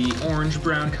comes in the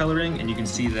orange-brown coloring, and you can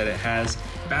see that it has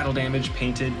battle damage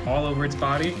painted all over its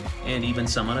body and even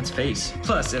some on its face.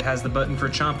 Plus, it has the button for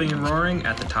chomping and roaring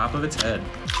at the top of its head.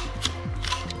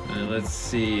 Let's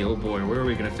see, oh boy, where are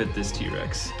we gonna fit this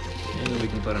T-Rex? And we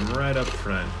can put him right up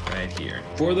front, right here.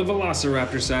 For the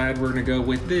Velociraptor side, we're gonna go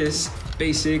with this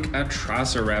basic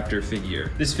Atrociraptor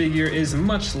figure. This figure is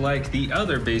much like the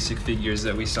other basic figures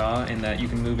that we saw in that you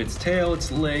can move its tail,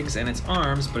 its legs, and its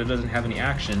arms, but it doesn't have any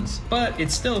actions. But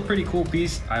it's still a pretty cool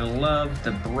piece. I love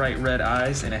the bright red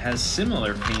eyes, and it has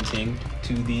similar painting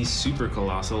to the Super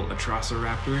Colossal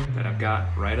Atrociraptor that I've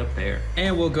got right up there.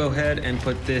 And we'll go ahead and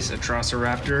put this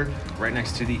Atrociraptor right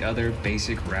next to the other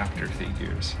basic Raptor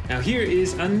figures. Now here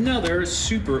is another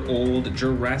super old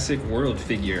Jurassic World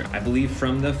figure, I believe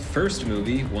from the first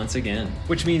movie once again,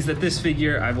 which means that this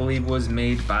figure I believe was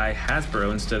made by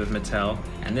Hasbro instead of Mattel,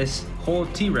 and this whole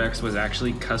T-Rex was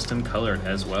actually custom colored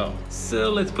as well.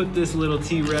 So let's put this little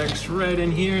T-Rex right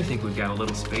in here. I think we've got a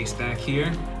little space back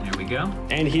here. There we go.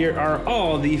 And here are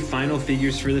all the final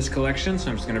figures for this collection, so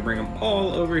I'm just gonna bring them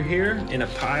all over here in a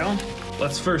pile.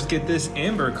 Let's first get this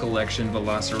Amber Collection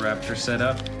Velociraptor set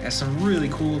up. It has some really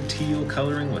cool teal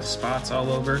coloring with spots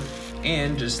all over,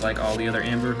 and just like all the other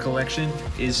Amber Collection,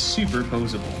 is super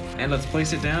posable. And let's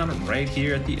place it down right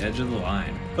here at the edge of the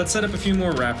line. Let's set up a few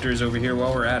more Raptors over here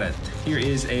while we're at it. Here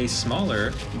is a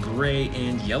smaller gray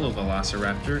and yellow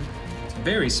Velociraptor. It's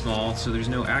very small, so there's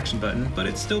no action button, but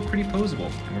it's still pretty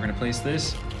posable. And we're gonna place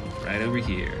this right over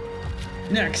here.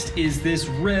 Next is this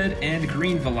red and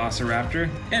green Velociraptor,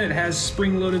 and it has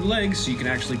spring-loaded legs, so you can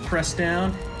actually press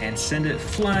down and send it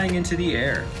flying into the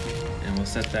air. And we'll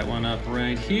set that one up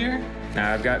right here.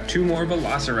 Now I've got two more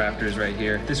Velociraptors right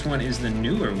here. This one is the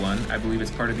newer one. I believe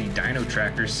it's part of the Dino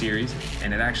Tracker series,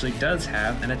 and it actually does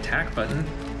have an attack button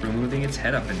for moving its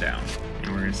head up and down.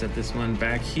 And we're gonna set this one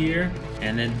back here.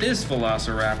 And then this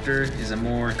Velociraptor is a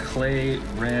more clay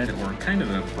red or kind of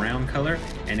a brown color,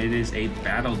 and it is a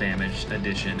battle damage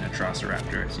edition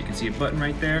Atrociraptor. So you can see a button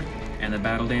right there and the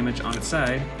battle damage on its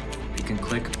side. You can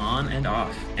click on and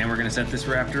off. And we're gonna set this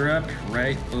raptor up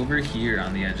right over here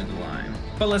on the edge of the line.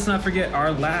 But let's not forget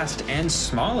our last and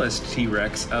smallest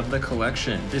T-Rex of the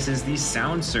collection. This is the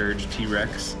Sound Surge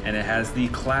T-Rex, and it has the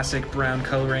classic brown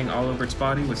coloring all over its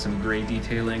body with some gray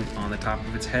detailing on the top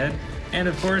of its head. And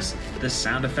of course, the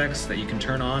sound effects that you can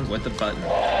turn on with a button.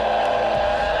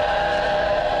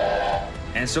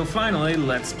 And so finally,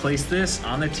 let's place this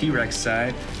on the T-Rex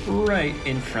side, right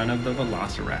in front of the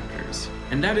Velociraptors.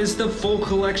 And that is the full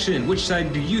collection. Which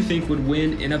side do you think would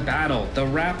win in a battle? The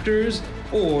Raptors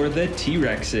or the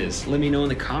T-Rexes? Let me know in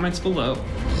the comments below.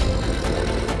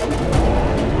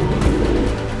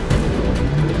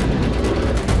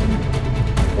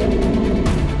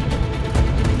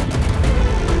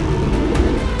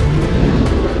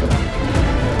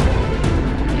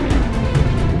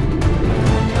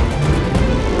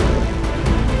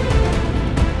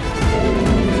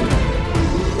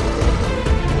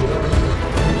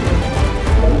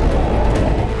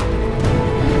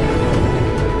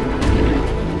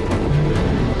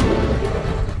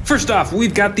 First off,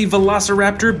 we've got the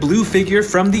Velociraptor blue figure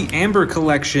from the Amber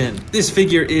Collection. This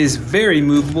figure is very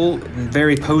movable and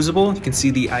very posable. You can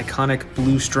see the iconic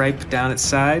blue stripe down its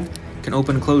side. You can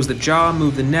open and close the jaw,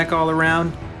 move the neck all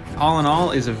around. All in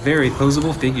all, is a very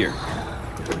posable figure.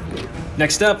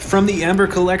 Next up, from the Amber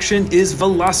Collection is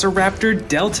Velociraptor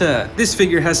Delta. This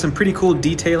figure has some pretty cool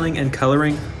detailing and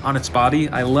coloring on its body.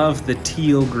 I love the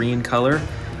teal green color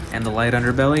and the light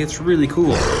underbelly. It's really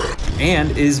cool.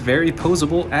 And is very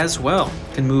posable as well.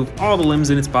 Can move all the limbs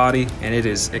in its body, and it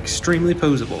is extremely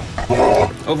posable.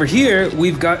 Over here,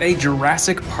 we've got a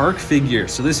Jurassic Park figure.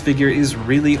 So this figure is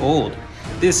really old.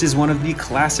 This is one of the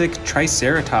classic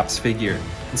Triceratops figure.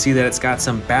 You can see that it's got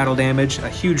some battle damage, a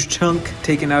huge chunk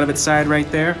taken out of its side right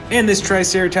there. And this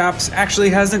Triceratops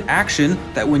actually has an action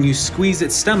that when you squeeze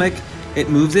its stomach, it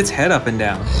moves its head up and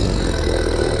down.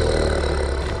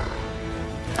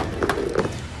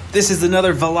 This is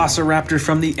another Velociraptor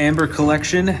from the Amber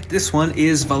Collection. This one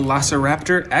is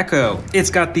Velociraptor Echo. It's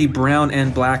got the brown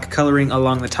and black coloring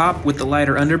along the top with the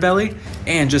lighter underbelly,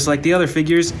 and just like the other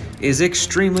figures, is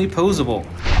extremely posable.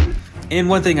 And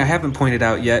one thing I haven't pointed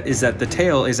out yet is that the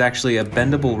tail is actually a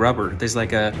bendable rubber. There's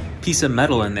like a piece of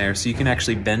metal in there, so you can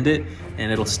actually bend it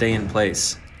and it'll stay in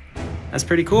place. That's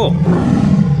pretty cool.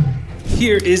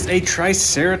 Here is a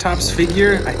Triceratops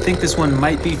figure. I think this one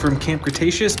might be from Camp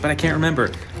Cretaceous, but I can't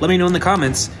remember. Let me know in the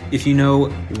comments if you know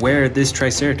where this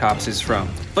Triceratops is from.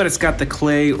 But it's got the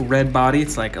clay red body.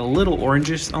 It's like a little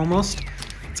orangish almost.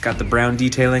 It's got the brown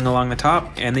detailing along the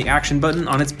top and the action button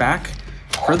on its back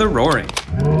for the roaring.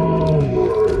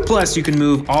 Plus, you can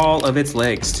move all of its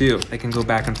legs too. They can go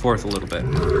back and forth a little bit.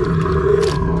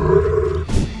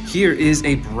 Here is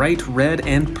a bright red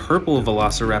and purple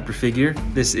Velociraptor figure.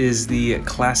 This is the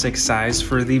classic size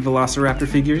for the Velociraptor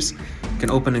figures. You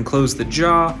can open and close the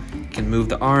jaw, you can move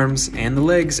the arms and the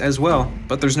legs as well,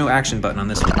 but there's no action button on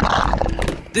this one.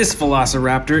 This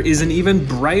Velociraptor is an even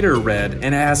brighter red,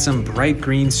 and it has some bright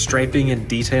green striping and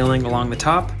detailing along the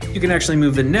top. You can actually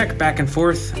move the neck back and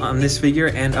forth on this figure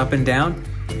and up and down.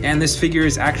 And this figure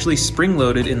is actually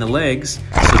spring-loaded in the legs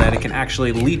so that it can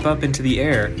actually leap up into the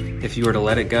air if you were to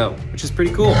let it go, which is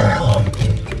pretty cool.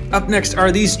 Up next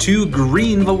are these two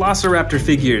green Velociraptor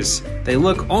figures. They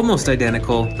look almost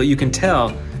identical, but you can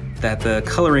tell that the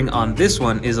coloring on this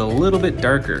one is a little bit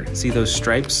darker. See those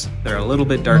stripes? They're a little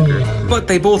bit darker. But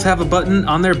they both have a button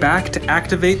on their back to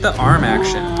activate the arm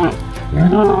action.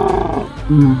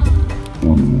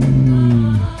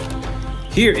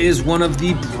 Here is one of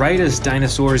the brightest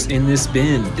dinosaurs in this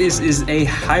bin. This is a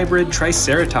hybrid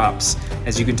Triceratops.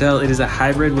 As you can tell, it is a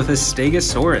hybrid with a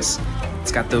Stegosaurus.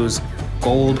 It's got those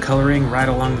gold coloring right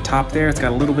along the top there. It's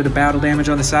got a little bit of battle damage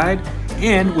on the side,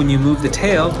 And when you move the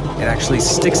tail, it actually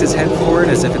sticks its head forward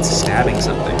as if it's stabbing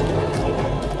something.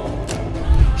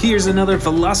 Here's another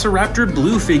Velociraptor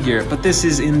blue figure, but this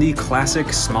is in the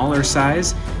classic smaller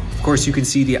size. Of course, you can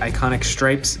see the iconic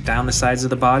stripes down the sides of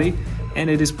the body, and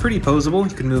it is pretty posable.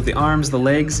 You can move the arms, the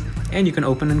legs, and you can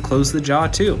open and close the jaw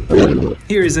too.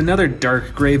 Here is another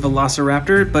dark gray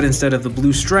Velociraptor, but instead of the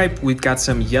blue stripe, we've got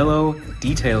some yellow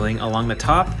detailing along the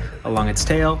top, along its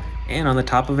tail, and on the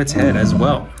top of its head as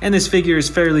well. And this figure is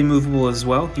fairly movable as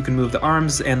well. You can move the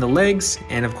arms and the legs,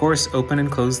 and of course, open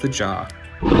and close the jaw.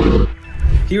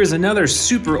 Here's another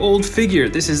super old figure.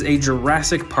 This is a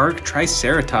Jurassic Park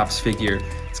Triceratops figure.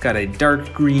 It's got a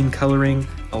dark green coloring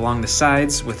along the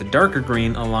sides with a darker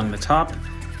green along the top.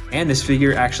 And this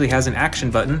figure actually has an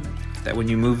action button that when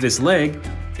you move this leg,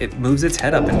 it moves its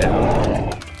head up and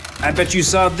down. I bet you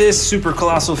saw this super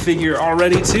colossal figure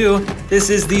already too. This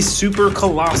is the super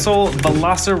colossal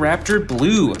Velociraptor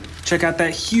Blue. Check out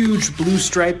that huge blue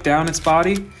stripe down its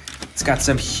body. It's got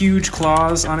some huge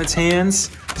claws on its hands.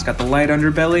 It's got the light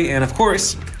underbelly, and of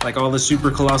course, like all the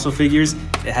super colossal figures,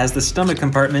 it has the stomach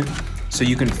compartment so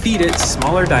you can feed it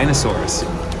smaller dinosaurs.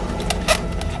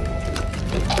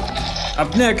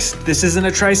 Up next, this isn't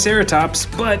a Triceratops,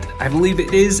 but I believe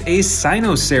it is a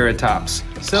Spinosaurus.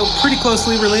 So pretty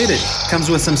closely related. Comes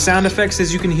with some sound effects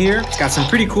as you can hear. It's got some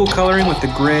pretty cool coloring with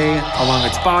the gray along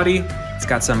its body. It's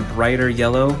got some brighter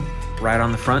yellow right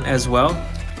on the front as well.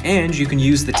 And you can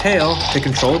use the tail to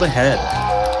control the head.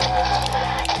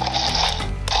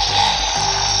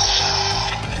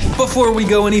 Before we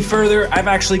go any further, I've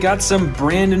actually got some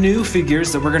brand new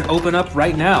figures that we're gonna open up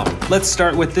right now. Let's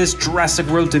start with this Jurassic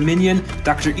World Dominion,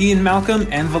 Dr. Ian Malcolm,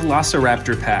 and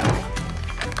Velociraptor pack.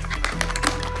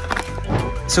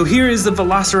 So here is the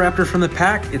Velociraptor from the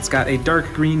pack. It's got a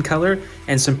dark green color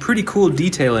and some pretty cool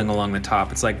detailing along the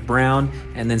top. It's like brown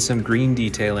and then some green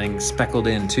detailing speckled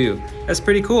in too. That's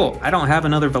pretty cool. I don't have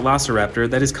another Velociraptor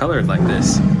that is colored like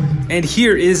this. And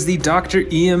here is the Dr.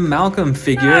 Ian Malcolm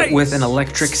figure with an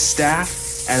electric staff,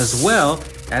 as well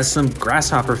as some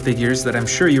grasshopper figures that I'm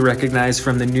sure you recognize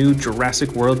from the new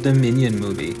Jurassic World Dominion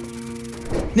movie.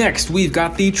 Next, we've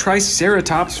got the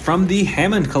Triceratops from the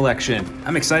Hammond collection.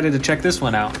 I'm excited to check this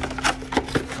one out.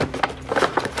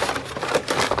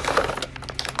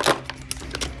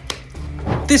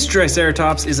 This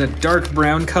Triceratops is a dark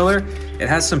brown color. It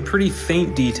has some pretty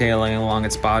faint detailing along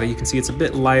its body. You can see it's a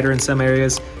bit lighter in some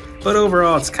areas, but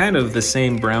overall it's kind of the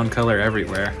same brown color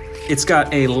everywhere. It's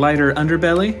got a lighter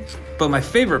underbelly, but my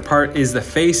favorite part is the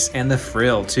face and the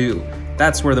frill too.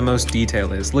 That's where the most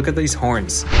detail is. Look at these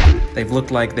horns. They've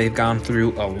looked like they've gone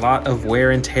through a lot of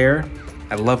wear and tear.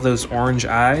 I love those orange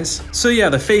eyes. So yeah,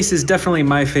 the face is definitely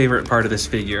my favorite part of this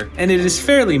figure. And it is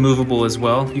fairly movable as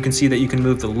well. You can see that you can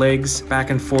move the legs back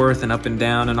and forth and up and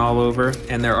down and all over.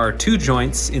 And there are 2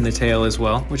 joints in the tail as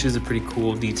well, which is a pretty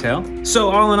cool detail. So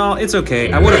all in all, it's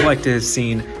okay. I would have liked to have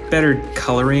seen better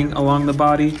coloring along the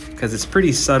body because it's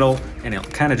pretty subtle and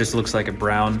it kind of just looks like a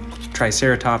brown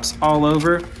Triceratops all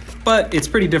over. But it's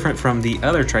pretty different from the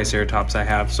other Triceratops I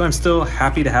have, so I'm still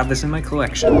happy to have this in my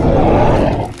collection.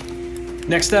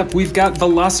 Next up, we've got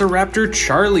Velociraptor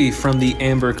Charlie from the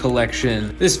Amber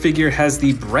collection. This figure has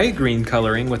the bright green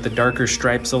coloring with the darker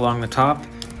stripes along the top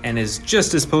and is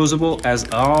just as posable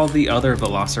as all the other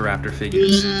Velociraptor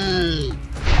figures.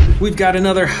 We've got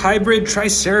another hybrid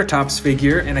Triceratops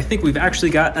figure, and I think we've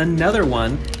actually got another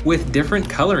one with different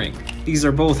coloring. These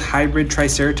are both hybrid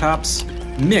Triceratops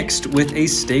mixed with a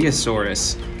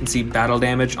Stegosaurus. You can see battle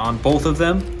damage on both of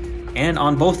them, and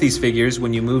on both these figures,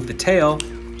 when you move the tail,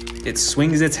 it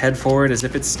swings its head forward as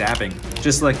if it's stabbing,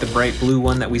 just like the bright blue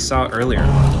one that we saw earlier.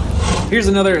 Here's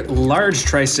another large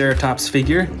Triceratops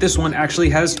figure. This one actually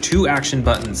has 2 action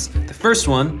buttons. The first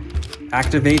one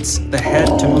activates the head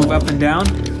to move up and down,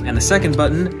 and the second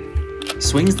button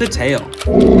swings the tail.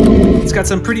 It's got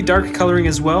some pretty dark coloring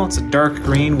as well. It's a dark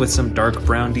green with some dark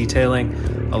brown detailing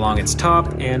along its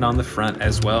top and on the front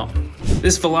as well.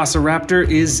 This Velociraptor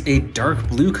is a dark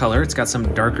blue color. It's got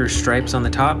some darker stripes on the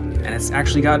top, and it's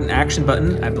actually got an action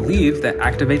button, I believe, that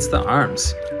activates the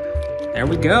arms. There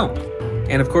we go.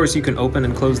 And of course you can open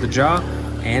and close the jaw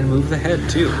and move the head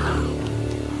too.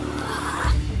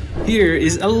 Here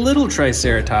is a little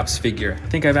Triceratops figure. I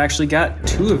think I've actually got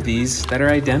 2 of these that are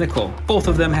identical. Both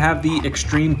of them have the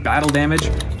extreme battle damage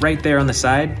right there on the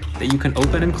side that you can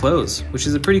open and close, which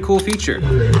is a pretty cool feature.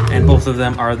 And both of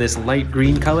them are this light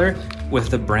green color with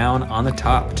the brown on the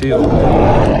top too.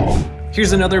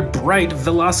 Here's another bright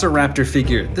Velociraptor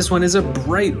figure. This one is a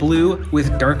bright blue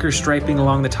with darker striping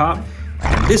along the top.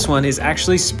 And this one is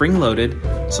actually spring-loaded,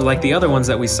 so like the other ones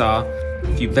that we saw,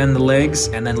 If you bend the legs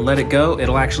and then let it go,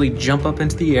 it'll actually jump up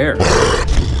into the air.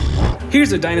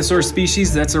 Here's a dinosaur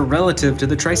species that's a relative to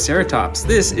the Triceratops.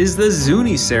 This is the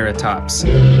Zuniceratops.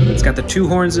 It's got the 2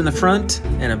 horns in the front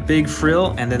and a big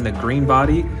frill, and then the green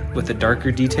body with the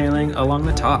darker detailing along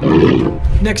the top.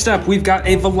 Next up, we've got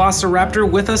a Velociraptor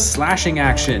with a slashing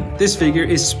action. This figure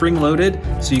is spring-loaded,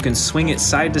 so you can swing it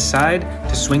side to side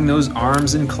to swing those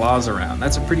arms and claws around.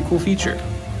 That's a pretty cool feature.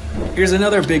 Here's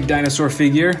another big dinosaur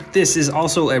figure. This is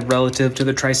also a relative to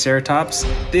the Triceratops.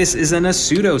 This is an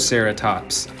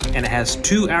Pseudoceratops, and it has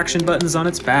 2 action buttons on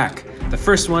its back. The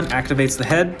first one activates the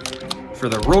head for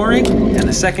the roaring, and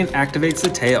the second activates the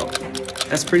tail.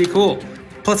 That's pretty cool.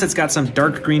 Plus it's got some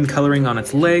dark green coloring on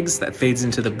its legs that fades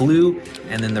into the blue,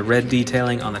 and then the red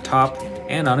detailing on the top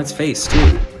and on its face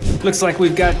too. Looks like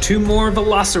we've got 2 more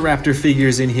Velociraptor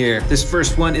figures in here. This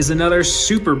first one is another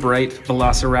super bright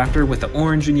Velociraptor with the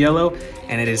orange and yellow,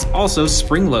 and it is also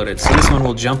spring-loaded, so this one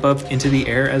will jump up into the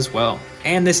air as well.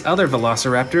 And this other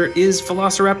Velociraptor is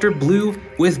Velociraptor Blue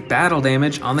with battle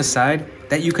damage on the side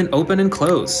that you can open and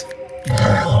close.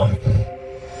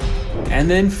 And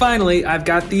then finally, I've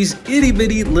got these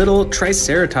itty-bitty little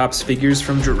Triceratops figures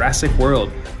from Jurassic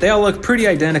World. They all look pretty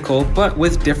identical, but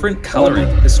with different coloring.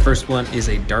 This first one is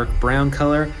a dark brown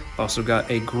color. Also got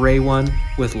a gray one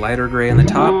with lighter gray on the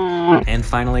top. And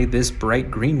finally, this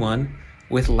bright green one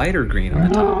with lighter green on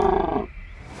the top.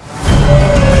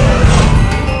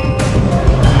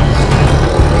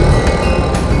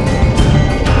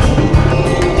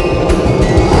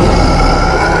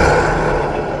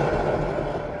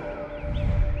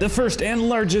 The first and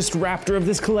largest raptor of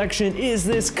this collection is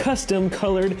this custom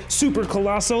colored super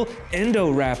colossal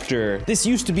Indoraptor. This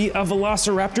used to be a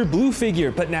Velociraptor Blue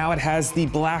figure, but now it has the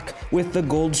black with the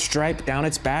gold stripe down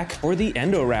its back for the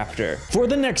Indoraptor. For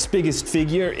the next biggest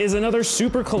figure is another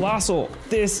super colossal.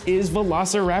 This is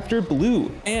Velociraptor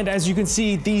Blue. And as you can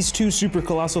see, these 2 super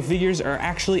colossal figures are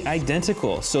actually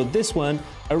identical. So this one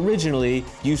originally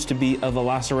used to be a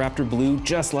Velociraptor Blue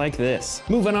just like this.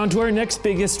 Moving on to our next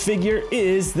biggest figure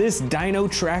is this Dino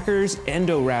Trackers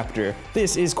Indoraptor.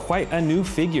 This is quite a new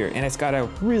figure, and it's got a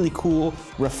really cool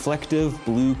reflective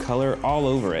blue color all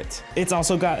over it. It's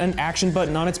also got an action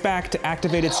button on its back to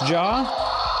activate its jaw.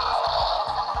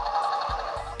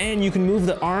 And you can move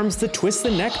the arms to twist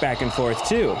the neck back and forth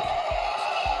too.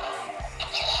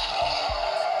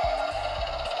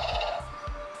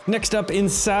 Next up in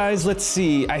size, let's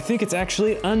see, I think it's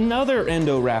actually another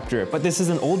Indoraptor, but this is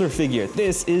an older figure.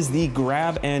 This is the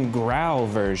Grab and Growl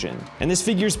version. And this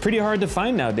figure is pretty hard to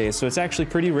find nowadays, so it's actually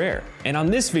pretty rare. And on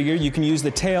this figure, you can use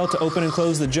the tail to open and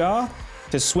close the jaw,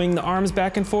 to swing the arms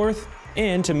back and forth,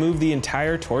 and to move the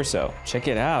entire torso. Check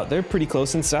it out, they're pretty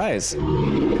close in size.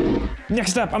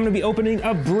 Next up, I'm gonna be opening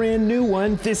a brand new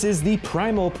one. This is the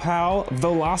Primal Pal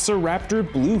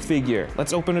Velociraptor Blue figure.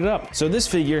 Let's open it up. So this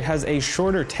figure has a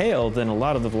shorter tail than a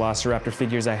lot of the Velociraptor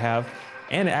figures I have,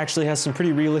 and it actually has some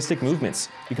pretty realistic movements.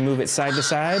 You can move it side to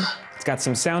side, it's got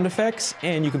some sound effects,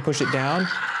 and you can push it down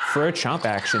for a chomp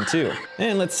action too.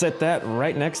 And let's set that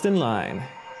right next in line.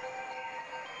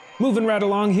 Moving right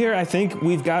along here, I think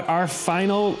we've got our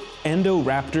final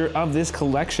Indoraptor of this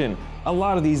collection. A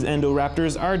lot of these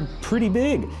Indoraptors are pretty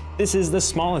big. This is the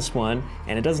smallest one,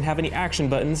 and it doesn't have any action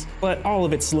buttons, but all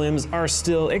of its limbs are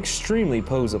still extremely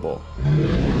posable.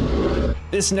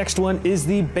 This next one is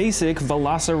the basic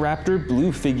Velociraptor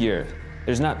Blue figure.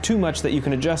 There's not too much that you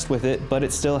can adjust with it, but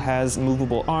it still has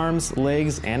movable arms,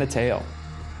 legs, and a tail.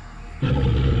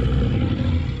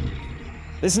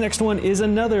 This next one is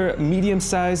another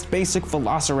medium-sized basic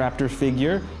Velociraptor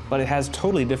figure, but it has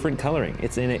totally different coloring.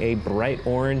 It's in a bright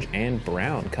orange and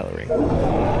brown coloring.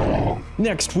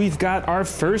 Next, we've got our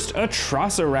first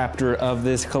Atrociraptor of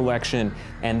this collection,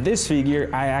 and this figure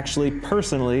I actually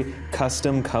personally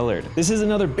custom colored. This is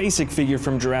another basic figure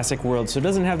from Jurassic World, so it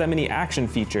doesn't have that many action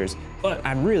features, but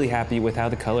I'm really happy with how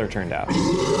the color turned out.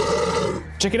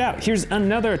 Check it out, here's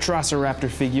another Atrociraptor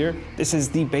figure. This is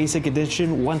the basic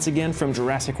edition, once again from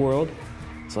Jurassic World.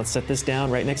 So let's set this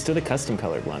down right next to the custom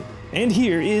colored one. And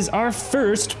here is our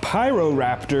first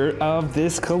Pyroraptor of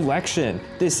this collection.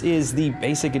 This is the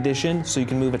basic edition, so you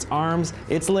can move its arms,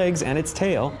 its legs, and its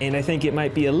tail. And I think it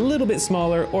might be a little bit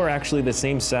smaller or actually the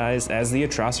same size as the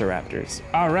Atrociraptors.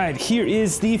 All right, here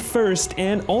is the first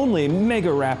and only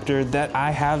Megaraptor that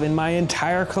I have in my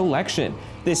entire collection.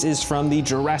 This is from the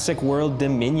Jurassic World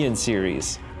Dominion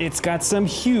series. It's got some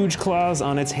huge claws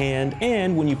on its hand,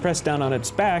 and when you press down on its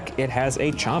back, it has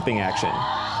a chomping action.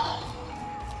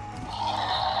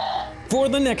 For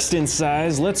the next in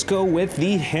size, let's go with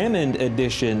the Hammond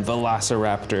Edition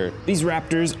Velociraptor. These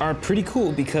raptors are pretty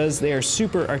cool because they are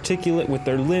super articulate with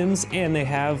their limbs and they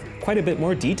have quite a bit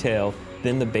more detail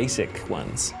than the basic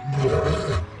ones.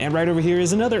 And right over here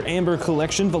is another Amber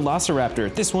Collection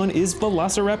Velociraptor. This one is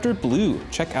Velociraptor Blue.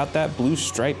 Check out that blue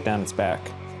stripe down its back.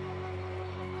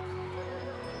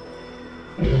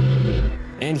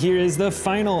 And here is the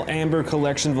final Amber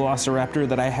Collection Velociraptor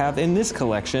that I have in this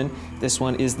collection. This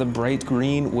one is the bright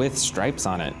green with stripes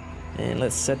on it. And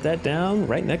let's set that down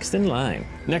right next in line.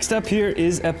 Next up here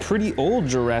is a pretty old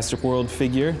Jurassic World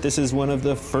figure. This is one of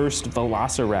the first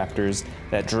Velociraptors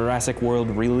that Jurassic World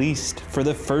released for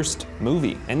the first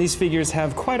movie. And these figures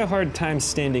have quite a hard time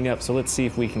standing up, so let's see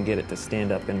if we can get it to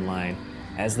stand up in line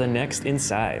as the next in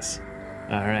size.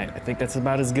 All right, I think that's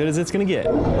about as good as it's gonna get.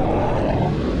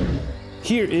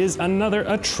 Here is another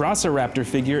Atrociraptor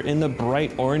figure in the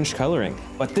bright orange coloring,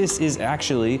 but this is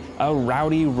actually a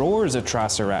Rowdy Roars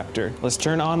Atrociraptor. Let's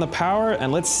turn on the power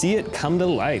and let's see it come to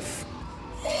life.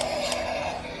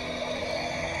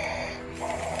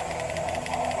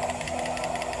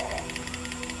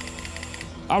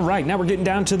 All right, now we're getting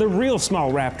down to the real small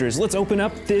raptors. Let's open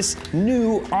up this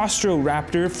new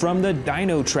Austroraptor from the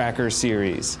Dino Tracker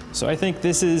series. So I think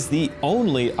this is the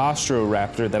only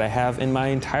Austroraptor that I have in my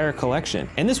entire collection.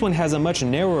 And this one has a much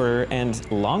narrower and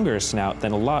longer snout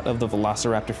than a lot of the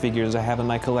Velociraptor figures I have in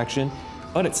my collection,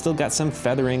 but it's still got some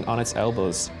feathering on its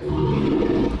elbows.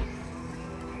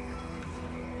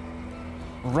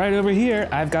 Right over here,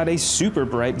 I've got a super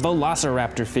bright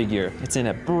Velociraptor figure. It's in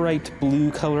a bright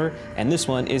blue color, and this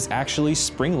one is actually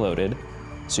spring-loaded,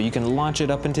 so you can launch it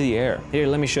up into the air. Here,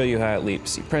 let me show you how it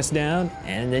leaps. You press down,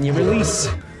 and then you release.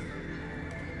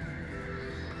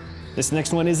 This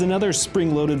next one is another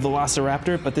spring-loaded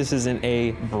Velociraptor, but this is in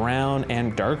a brown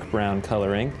and dark brown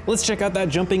coloring. Let's check out that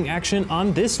jumping action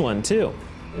on this one, too.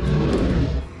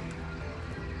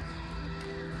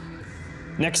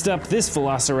 Next up, this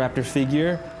Velociraptor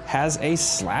figure has a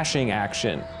slashing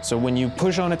action. So when you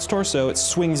push on its torso, it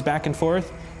swings back and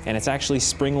forth, and it's actually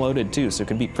spring-loaded too, so it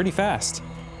can be pretty fast.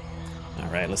 All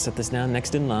right, let's set this down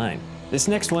next in line. This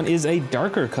next one is a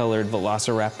darker colored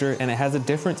Velociraptor, and it has a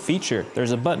different feature.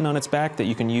 There's a button on its back that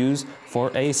you can use for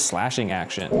a slashing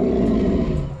action.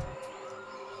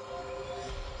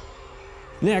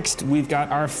 Next, we've got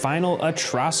our final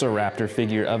Atrociraptor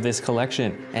figure of this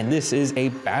collection, and this is a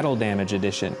battle damage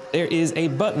edition. There is a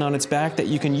button on its back that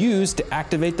you can use to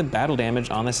activate the battle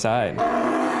damage on the side.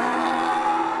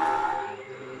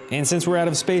 And since we're out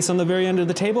of space on the very end of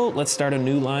the table, let's start a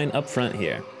new line up front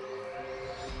here.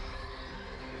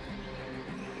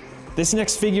 This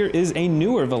next figure is a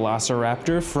newer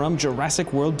Velociraptor from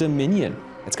Jurassic World Dominion.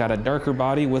 It's got a darker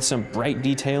body with some bright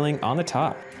detailing on the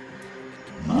top.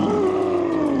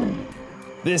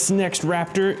 This next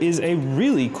raptor is a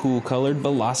really cool colored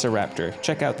Velociraptor.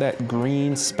 Check out that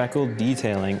green speckled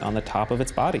detailing on the top of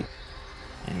its body.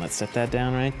 And let's set that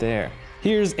down right there.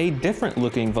 Here's a different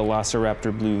looking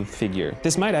Velociraptor blue figure.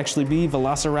 This might actually be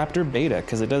Velociraptor Beta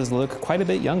because it does look quite a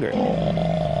bit younger.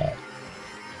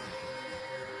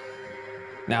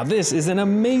 Now this is an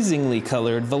amazingly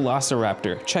colored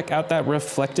Velociraptor. Check out that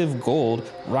reflective gold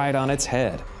right on its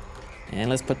head. And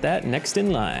let's put that next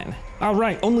in line. All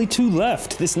right, only two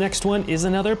left. This next one is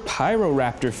another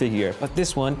Pyroraptor figure, but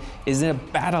this one is in a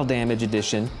battle damage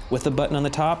edition with a button on the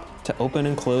top to open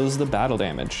and close the battle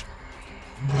damage.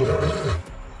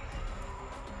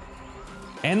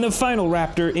 And the final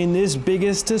raptor in this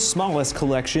biggest to smallest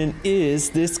collection is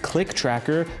this click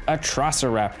tracker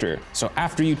Atrociraptor. So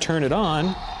after you turn it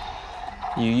on,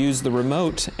 you use the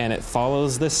remote and it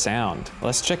follows the sound.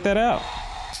 Let's check that out.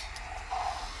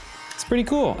 It's pretty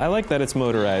cool. I like that it's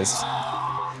motorized.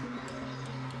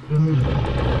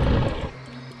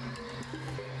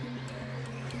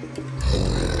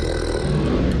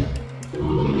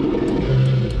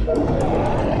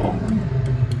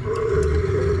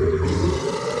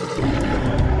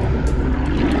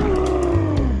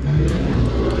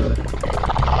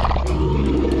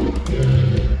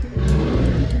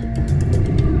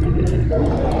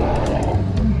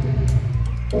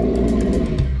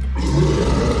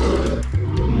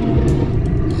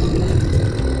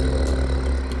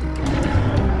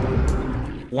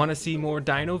 Want to see more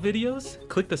dino videos?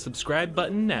 Click the subscribe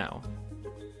button now.